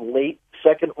far as late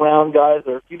second round guys,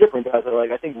 there are a few different guys I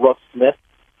like. I think Russ Smith.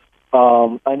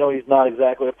 I know he's not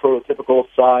exactly a prototypical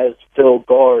size fill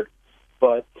guard,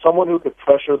 but someone who could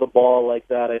pressure the ball like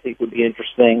that I think would be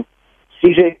interesting.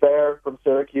 C.J. Fair from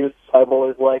Syracuse, I've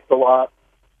always liked a lot.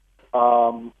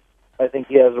 I think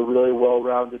he has a really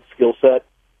well-rounded skill set.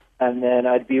 And then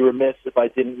I'd be remiss if I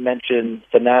didn't mention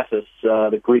Thanasis,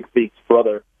 the Greek Freak's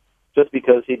brother, just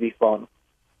because he'd be fun.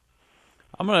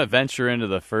 I'm going to venture into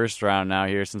the first round now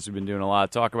here since we've been doing a lot of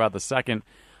talk about the second.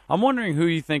 I'm wondering who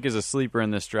you think is a sleeper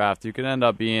in this draft who could end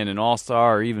up being an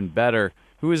all-star or even better,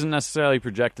 who isn't necessarily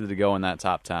projected to go in that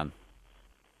top 10.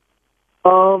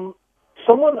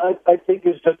 Someone I think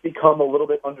has just become a little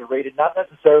bit underrated, not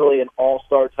necessarily an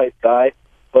all-star type guy,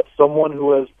 but someone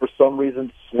who has for some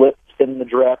reason slipped in the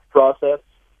draft process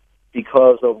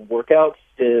because of workouts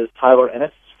is Tyler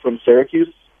Ennis from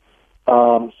Syracuse.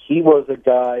 He was a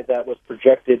guy that was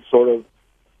projected sort of,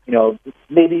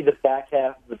 maybe the back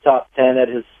half of the top 10 at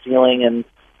his ceiling and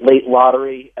late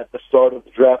lottery at the start of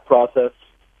the draft process.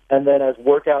 And then as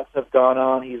workouts have gone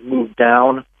on, he's moved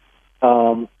down.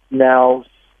 Now,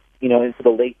 into the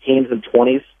late teens and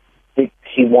 20s,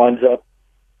 he winds up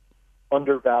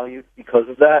undervalued because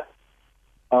of that.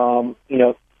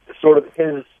 Sort of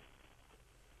his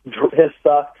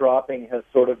stock dropping has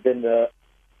sort of been the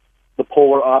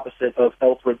polar opposite of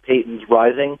Elfrid Payton's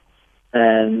rising,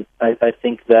 and I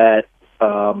think that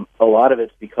a lot of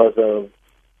it's because of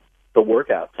the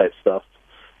workout type stuff.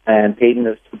 And Payton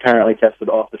has apparently tested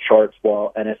off the charts,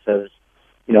 while Ennis has,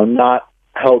 not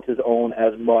held his own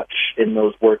as much in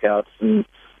those workouts. And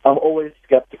I'm always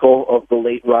skeptical of the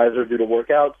late riser due to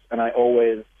workouts, and I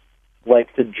always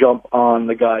like to jump on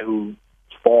the guy who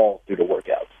falls due to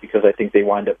workouts because I think they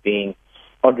wind up being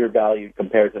undervalued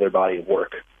compared to their body of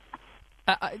work.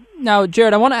 Now,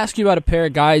 Jared, I want to ask you about a pair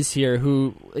of guys here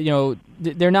who,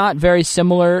 they're not very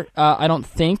similar, I don't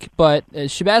think, but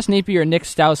Shabazz Napier and Nick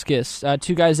Stauskas,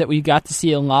 two guys that we got to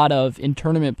see a lot of in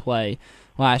tournament play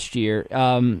last year.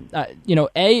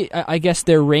 I guess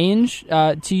their range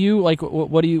to you, like,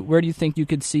 where do you think you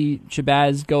could see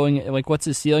Shabazz going? Like, what's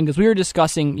his ceiling? Because we were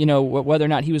discussing, whether or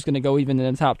not he was going to go even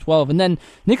in the top 12. And then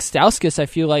Nick Stauskas, I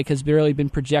feel like, has barely been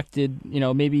projected,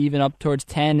 maybe even up towards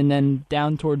 10 and then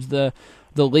down towards the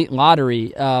late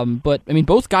lottery. But, I mean,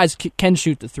 both guys can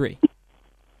shoot the three.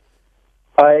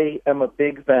 I am a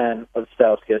big fan of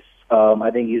Stauskas.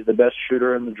 I think he's the best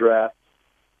shooter in the draft.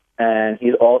 And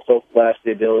he's also flashed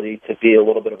the ability to be a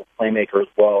little bit of a playmaker as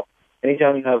well.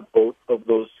 Anytime you have both of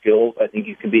those skills, I think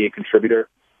you can be a contributor.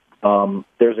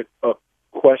 There's a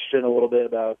question a little bit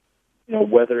about,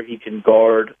 whether he can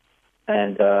guard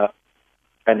and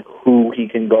who he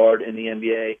can guard in the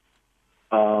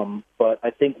NBA. But I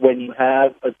think when you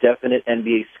have a definite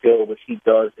NBA skill, which he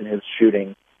does in his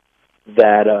shooting,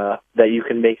 that you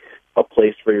can make a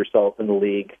place for yourself in the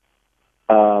league.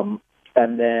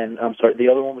 And then, I'm sorry, the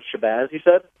other one was Shabazz, you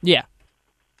said? Yeah.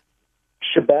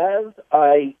 Shabazz,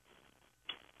 I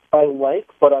like,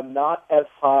 but I'm not as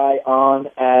high on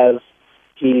as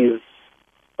he's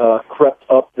crept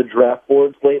up the draft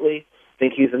boards lately. I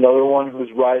think he's another one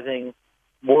who's rising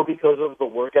more because of the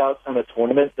workouts and the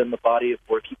tournament than the body of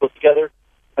work he put together.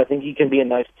 I think he can be a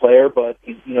nice player, but,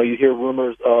 you hear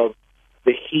rumors of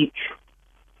the Heat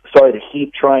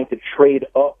trying to trade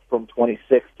up from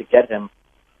 26 to get him.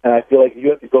 And I feel like if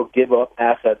you have to go give up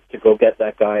assets to go get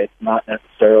that guy, it's not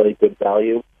necessarily good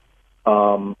value.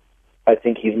 I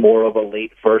think he's more of a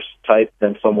late first type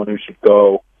than someone who should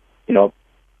go,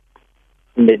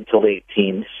 mid to late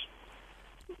teens.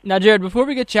 Now, Jared, before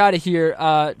we get you out of here,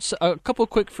 a couple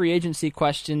quick free agency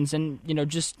questions and,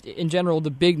 just in general, the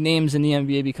big names in the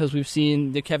NBA, because we've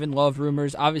seen the Kevin Love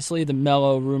rumors, obviously the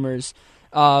Melo rumors.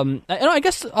 I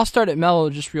guess I'll start at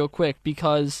Melo just real quick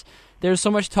because there's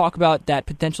so much talk about that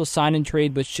potential sign and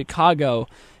trade with Chicago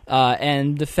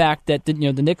and the fact that the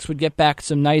Knicks would get back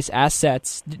some nice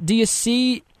assets. Do you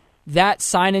see that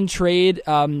sign and trade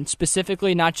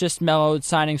specifically, not just Melo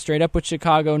signing straight up with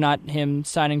Chicago, not him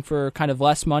signing for kind of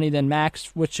less money than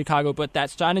Max with Chicago, but that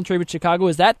sign and trade with Chicago,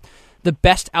 is that the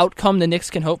best outcome the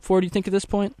Knicks can hope for, do you think, at this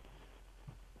point?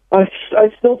 I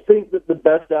still think that the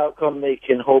best outcome they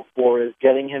can hope for is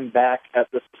getting him back at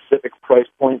the specific price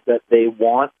point that they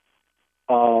want.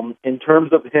 In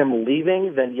terms of him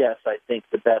leaving, then yes, I think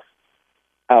the best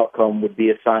outcome would be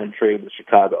a sign and trade with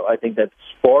Chicago. I think that's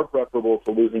far preferable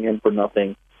to losing him for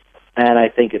nothing, and I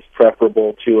think it's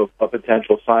preferable to a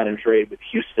potential sign and trade with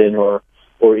Houston or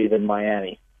even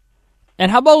Miami. And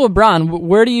how about LeBron?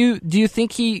 Where do you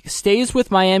think he stays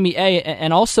with Miami?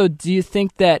 And also, do you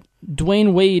think that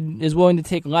Dwayne Wade is willing to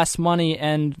take less money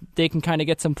and they can kind of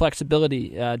get some flexibility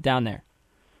down there?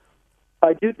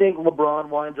 I do think LeBron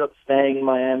winds up staying in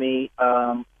Miami.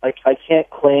 I can't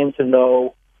claim to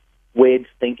know Wade's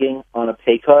thinking on a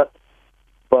pay cut,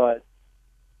 but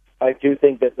I do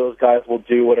think that those guys will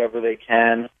do whatever they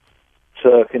can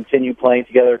to continue playing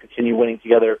together, continue winning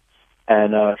together,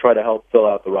 and try to help fill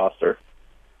out the roster.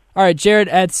 All right, Jared,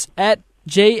 at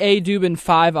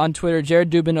JADubin5 on Twitter, Jared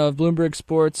Dubin of Bloomberg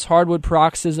Sports, Hardwood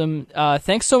Paroxysm.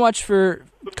 Thanks so much for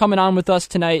coming on with us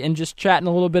tonight and just chatting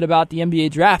a little bit about the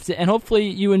NBA draft. And hopefully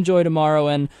you enjoy tomorrow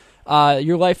and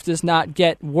your life does not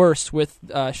get worse with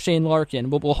Shane Larkin.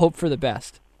 We'll hope for the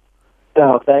best.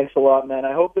 Oh, thanks a lot, man.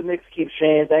 I hope the Knicks keep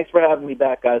Shane. Thanks for having me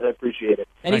back, guys. I appreciate it.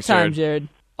 Anytime, Jared.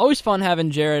 Always fun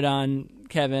having Jared on,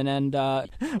 Kevin. And I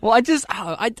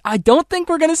don't think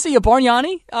we're going to see a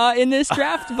Bargnani in this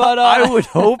draft, but I would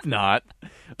hope not.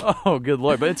 Oh, good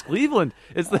Lord. But it's Cleveland.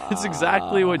 It's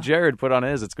exactly what Jared put on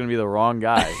his. It's going to be the wrong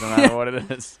guy, no matter what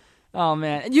it is. Oh,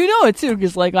 man. You know it, too,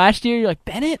 because like last year, you're like,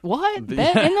 Bennett? What?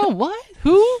 Bennett? What?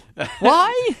 Who?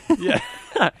 Why? Yeah.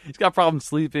 He's got problems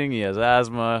sleeping. He has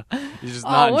asthma. He's just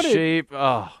not in shape.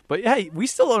 But yeah, we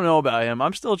still don't know about him.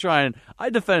 I'm still trying. I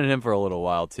defended him for a little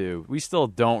while, too. We still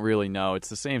don't really know. It's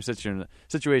the same situation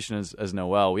as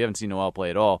Noel. We haven't seen Noel play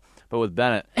at all. But with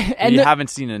Bennett, we haven't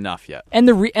seen enough yet. And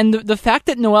the fact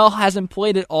that Noel hasn't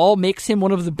played at all makes him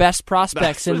one of the best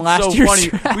prospects in last year's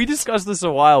draft. We discussed this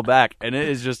a while back, and it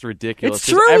is just ridiculous. It's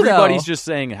true, everybody's just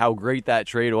saying how great that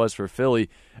trade was for Philly.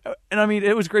 And, I mean,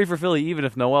 it was great for Philly even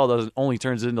if Noel only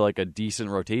turns into like a decent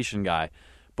rotation guy.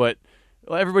 But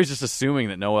everybody's just assuming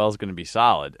that Noel's going to be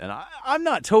solid. And I'm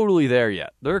not totally there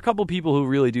yet. There are a couple people who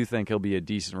really do think he'll be a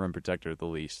decent rim protector at the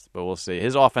least. But we'll see.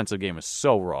 His offensive game is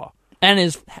so raw. And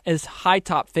his high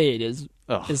top fade is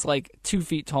like 2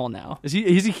 feet tall now. Is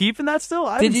he keeping that still?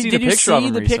 I haven't seen a did you picture of see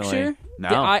him the recently. picture?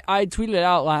 No. I tweeted it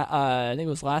out, I think it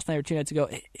was last night or 2 nights ago.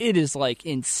 It is like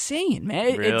insane,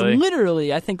 man. Really? It's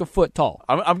literally, I think, a foot tall.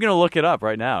 I'm going to look it up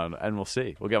right now, and we'll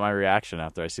see. We'll get my reaction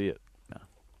after I see it. No.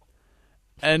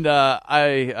 And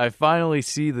I finally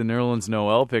see the Nerlens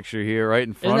Noel picture here right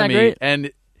in front of me. Great?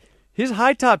 And his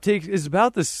high top take is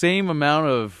about the same amount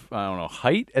of,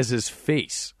 height as his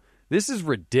face. This is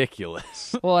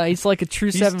ridiculous. Well, he's like a true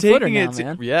 7-footer now,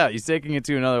 man. Yeah, he's taking it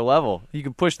to another level. You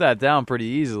can push that down pretty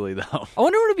easily, though. I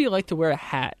wonder what it'd be like to wear a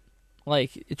hat.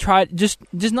 Like, try just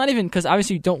not even, because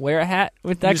obviously you don't wear a hat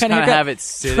with that kind of haircut. Have it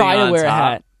sitting try on to wear top, a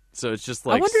hat. So it's just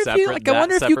like I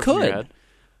wonder if you could.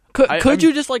 I Could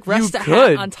you just like rest a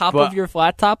hat on top of your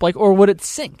flat top, like, or would it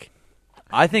sink?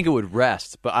 I think it would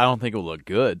rest, but I don't think it would look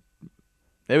good.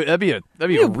 That'd be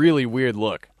a really weird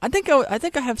look. I think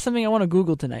I have something I want to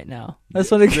Google tonight now. I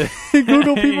just want to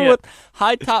Google people with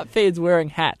high top fades wearing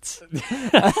hats.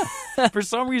 For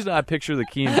some reason, I picture the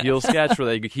Key and Peele sketch where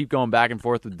they keep going back and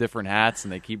forth with different hats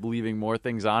and they keep leaving more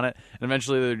things on it. And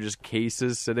eventually, they're just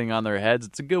cases sitting on their heads.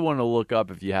 It's a good one to look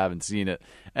up if you haven't seen it.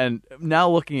 And now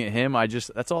looking at him,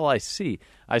 that's all I see.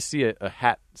 I see a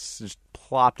hat just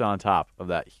plopped on top of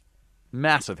that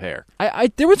massive hair.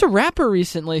 There was a rapper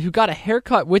recently who got a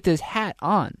haircut with his hat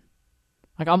on.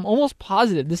 Like, I'm almost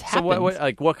positive this happened.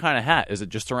 So what kind of hat? Is it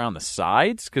just around the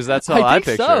sides? Because that's how I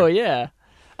picture. So, yeah.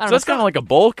 So that's kind of like a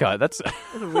bowl cut. That's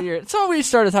weird. So we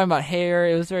started talking about hair.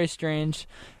 It was very strange.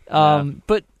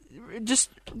 But just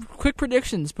quick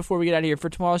predictions before we get out of here for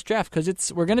tomorrow's draft,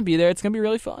 because we're going to be there. It's going to be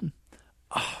really fun.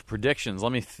 Predictions.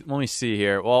 Let me see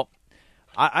here. Well,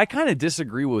 I kind of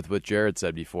disagree with what Jared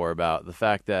said before about the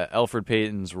fact that Elfrid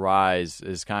Payton's rise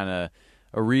is kind of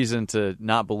a reason to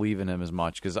not believe in him as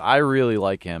much, because I really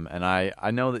like him, and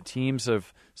I know that teams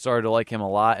have started to like him a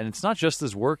lot, and it's not just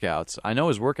his workouts. I know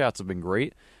his workouts have been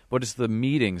great, but it's the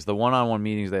meetings, the one-on-one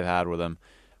meetings they've had with him,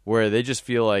 where they just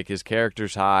feel like his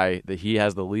character's high, that he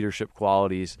has the leadership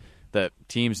qualities that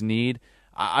teams need.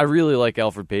 I really like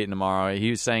Elfrid Payton tomorrow. He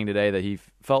was saying today that he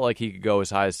felt like he could go as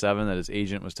high as 7, that his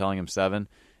agent was telling him 7.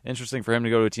 Interesting for him to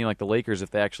go to a team like the Lakers if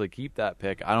they actually keep that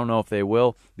pick. I don't know if they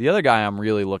will. The other guy I'm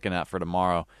really looking at for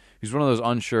tomorrow, who's one of those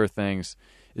unsure things,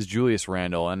 is Julius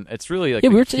Randle. And it's really like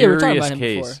a curious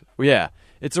case. Before. Yeah,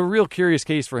 it's a real curious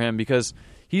case for him because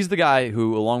he's the guy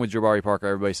who, along with Jabari Parker,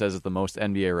 everybody says is the most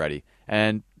NBA ready.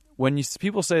 And when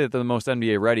people say that they're the most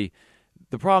NBA ready,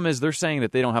 the problem is they're saying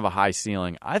that they don't have a high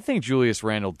ceiling. I think Julius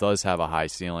Randle does have a high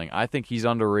ceiling. I think he's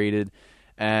underrated,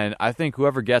 and I think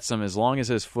whoever gets him, as long as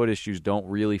his foot issues don't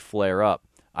really flare up,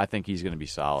 I think he's going to be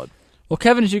solid. Well,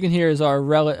 Kevin, as you can hear, is our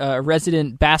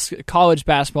resident college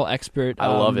basketball expert. I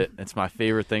love it. It's my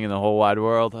favorite thing in the whole wide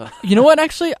world. You know what,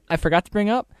 actually, I forgot to bring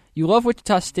up? You love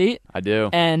Wichita State. I do.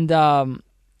 And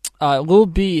Lil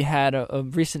B had a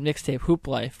recent mixtape, Hoop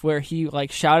Life, where he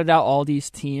shouted out all these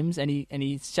teams, and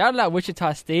he shouted out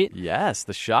Wichita State. Yes,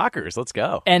 the Shockers. Let's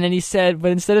go. And then he said,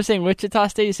 but instead of saying Wichita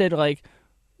State, he said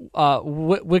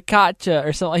Wikacha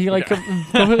or something. He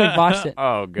completely botched it.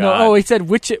 Oh God! He said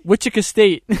Wichita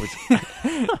State.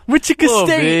 Wichita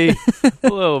State.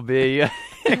 Lil B.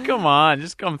 Come on,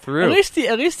 just come through. At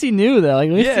least he knew though. He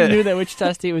knew that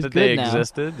Wichita State was that good they now.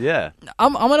 existed. Yeah.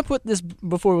 I'm gonna put this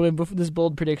before this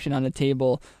bold prediction on the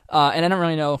table, and I don't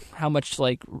really know how much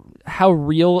how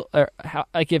real or how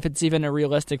if it's even a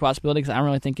realistic possibility, because I don't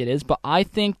really think it is. But I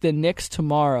think the Knicks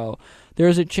tomorrow,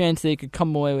 there's a chance they could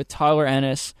come away with Tyler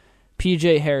Ennis,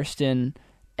 PJ Hairston,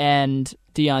 and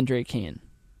DeAndre Kane.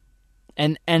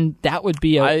 And that would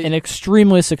be an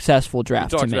extremely successful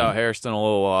draft. We talked to me. about Hairston a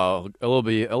little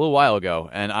while ago,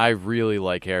 and I really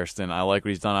like Hairston. I like what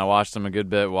he's done. I watched him a good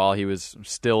bit while he was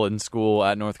still in school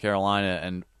at North Carolina,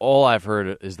 and all I've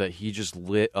heard is that he just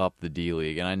lit up the D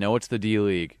League. And I know it's the D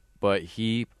League, but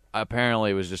he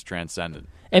apparently was just transcendent.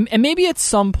 And maybe at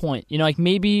some point,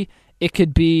 maybe it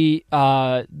could be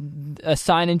a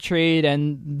sign and trade,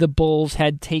 and the Bulls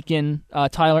had taken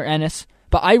Tyler Ennis.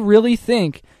 But I really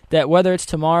think that whether it's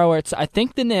tomorrow or I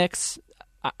think the Knicks,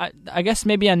 I guess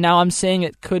maybe now I'm saying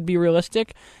it could be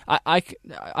realistic.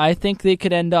 I think they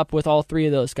could end up with all three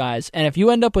of those guys. And if you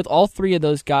end up with all three of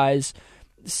those guys,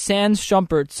 sans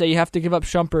Shumpert, say you have to give up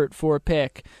Shumpert for a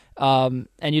pick, and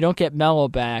you don't get Melo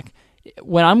back.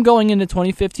 When I'm going into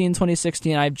 2015,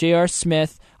 2016, I have J.R.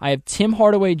 Smith, I have Tim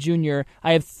Hardaway Jr.,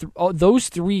 I have those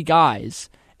three guys.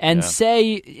 And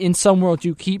say in some world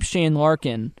you keep Shane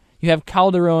Larkin, you have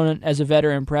Calderon as a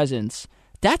veteran presence.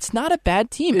 That's not a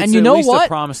bad team. It's and you know at least what? a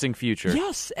promising future.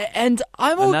 Yes, and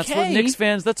I'm okay. And that's what Knicks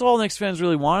fans, that's all Knicks fans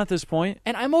really want at this point.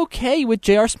 And I'm okay with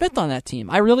J.R. Smith on that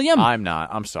team. I really am. I'm not.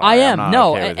 I'm sorry. I am. I'm not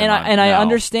no, okay with and I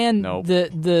understand Nope.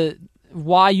 the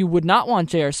why you would not want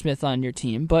J.R. Smith on your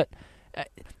team, but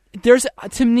there's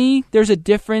a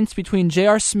difference between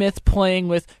J.R. Smith playing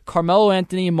with Carmelo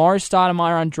Anthony, Mars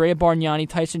Stoudemire, Andrea Bargnani,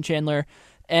 Tyson Chandler,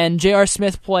 and J.R.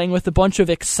 Smith playing with a bunch of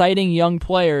exciting young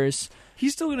players.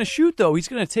 He's still going to shoot, though. He's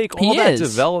going to take all that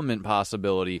development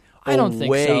possibility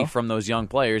away from those young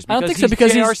players. I don't think so,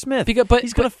 because J.R. Smith. But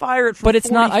he's going to fire it from But it's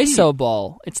 40 not feet. ISO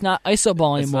ball. It's not ISO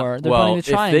ball anymore. They're playing the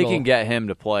triangle. If they can get him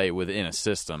to play within a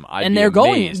system, they're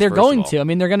going to. I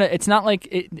mean, they're going to. It's not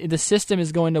like the system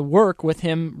is going to work with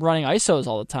him running ISOs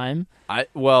all the time.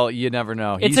 You never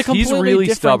know. It's a completely he's really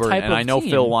different stubborn, type and of I know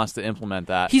team. Phil wants to implement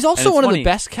that. He's also one of funny. the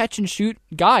best catch and shoot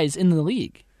guys in the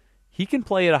league. He can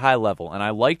play at a high level, and I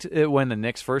liked it when the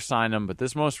Knicks first signed him, but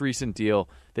this most recent deal,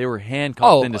 they were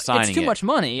handcuffed into signing it. It's too much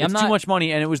money. It's too much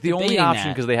money, and it was the only option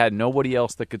that. because they had nobody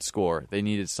else that could score. They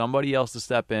needed somebody else to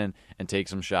step in and take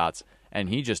some shots, and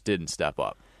he just didn't step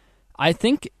up. I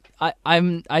think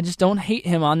I just don't hate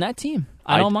him on that team.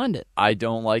 I don't mind it. I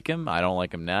don't like him. I don't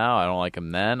like him now. I don't like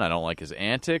him then. I don't like his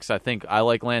antics. I think I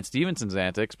like Lance Stevenson's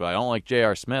antics, but I don't like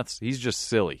J.R. Smith's. He's just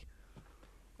silly.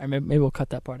 All right, maybe we'll cut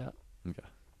that part out. Okay.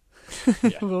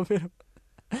 A little bit.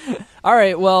 All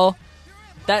right, well,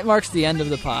 that marks the end of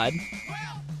the pod.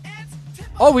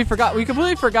 Oh, we forgot. We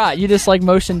completely forgot. You just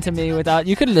motioned to me without.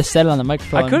 You could have just said it on the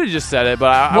microphone. I could have just said it, but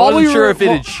I wasn't sure if it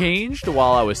had changed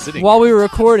while I was sitting. While we were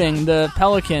recording, the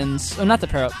Pelicans, not the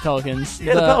Pelicans.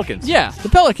 Yeah, the Pelicans. Yeah, the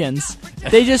Pelicans.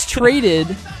 They just traded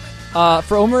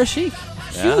for Omer Asik.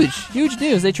 Yeah. Huge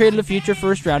news. They traded a future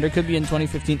first rounder, could be in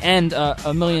 2015, and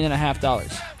 $1.5 million.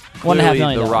 Clearly, $1.5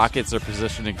 million. the Rockets are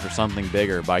positioning for something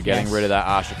bigger by getting rid of that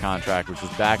Asha contract, which was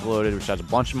backloaded, which has a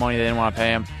bunch of money they didn't want to pay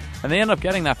him. And they end up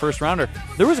getting that first rounder.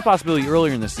 There was a possibility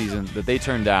earlier in the season that they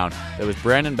turned down. There was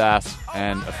Brandon Bass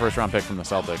and a first-round pick from the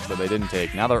Celtics that they didn't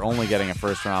take. Now they're only getting a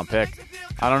first-round pick.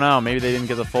 I don't know. Maybe they didn't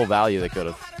get the full value they could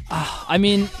have. I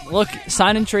mean, look,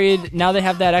 sign and trade. Now they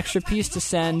have that extra piece to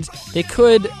send. They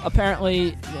could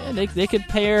apparently they could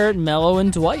pair Melo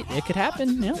and Dwight. It could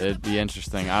happen. Yeah. It'd be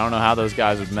interesting. I don't know how those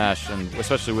guys would mesh, and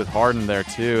especially with Harden there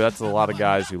too. That's a lot of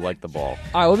guys who like the ball.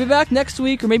 All right, we'll be back next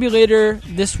week or maybe later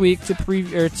this week to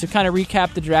kind of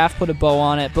recap the draft, put a bow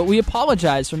on it. But we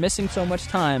apologize for missing so much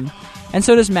time, and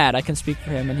so does Matt. I can speak for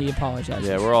him, and he apologizes.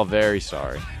 Yeah, we're all very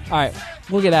sorry. All right,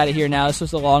 we'll get out of here now. This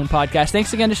was a long podcast.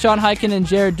 Thanks again to Sean Highkin and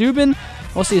Jared Dubin.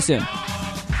 We'll see you soon.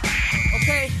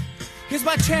 Okay, here's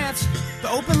my chance. The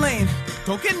open lane.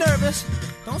 Don't get nervous.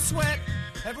 Don't sweat.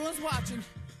 Everyone's watching.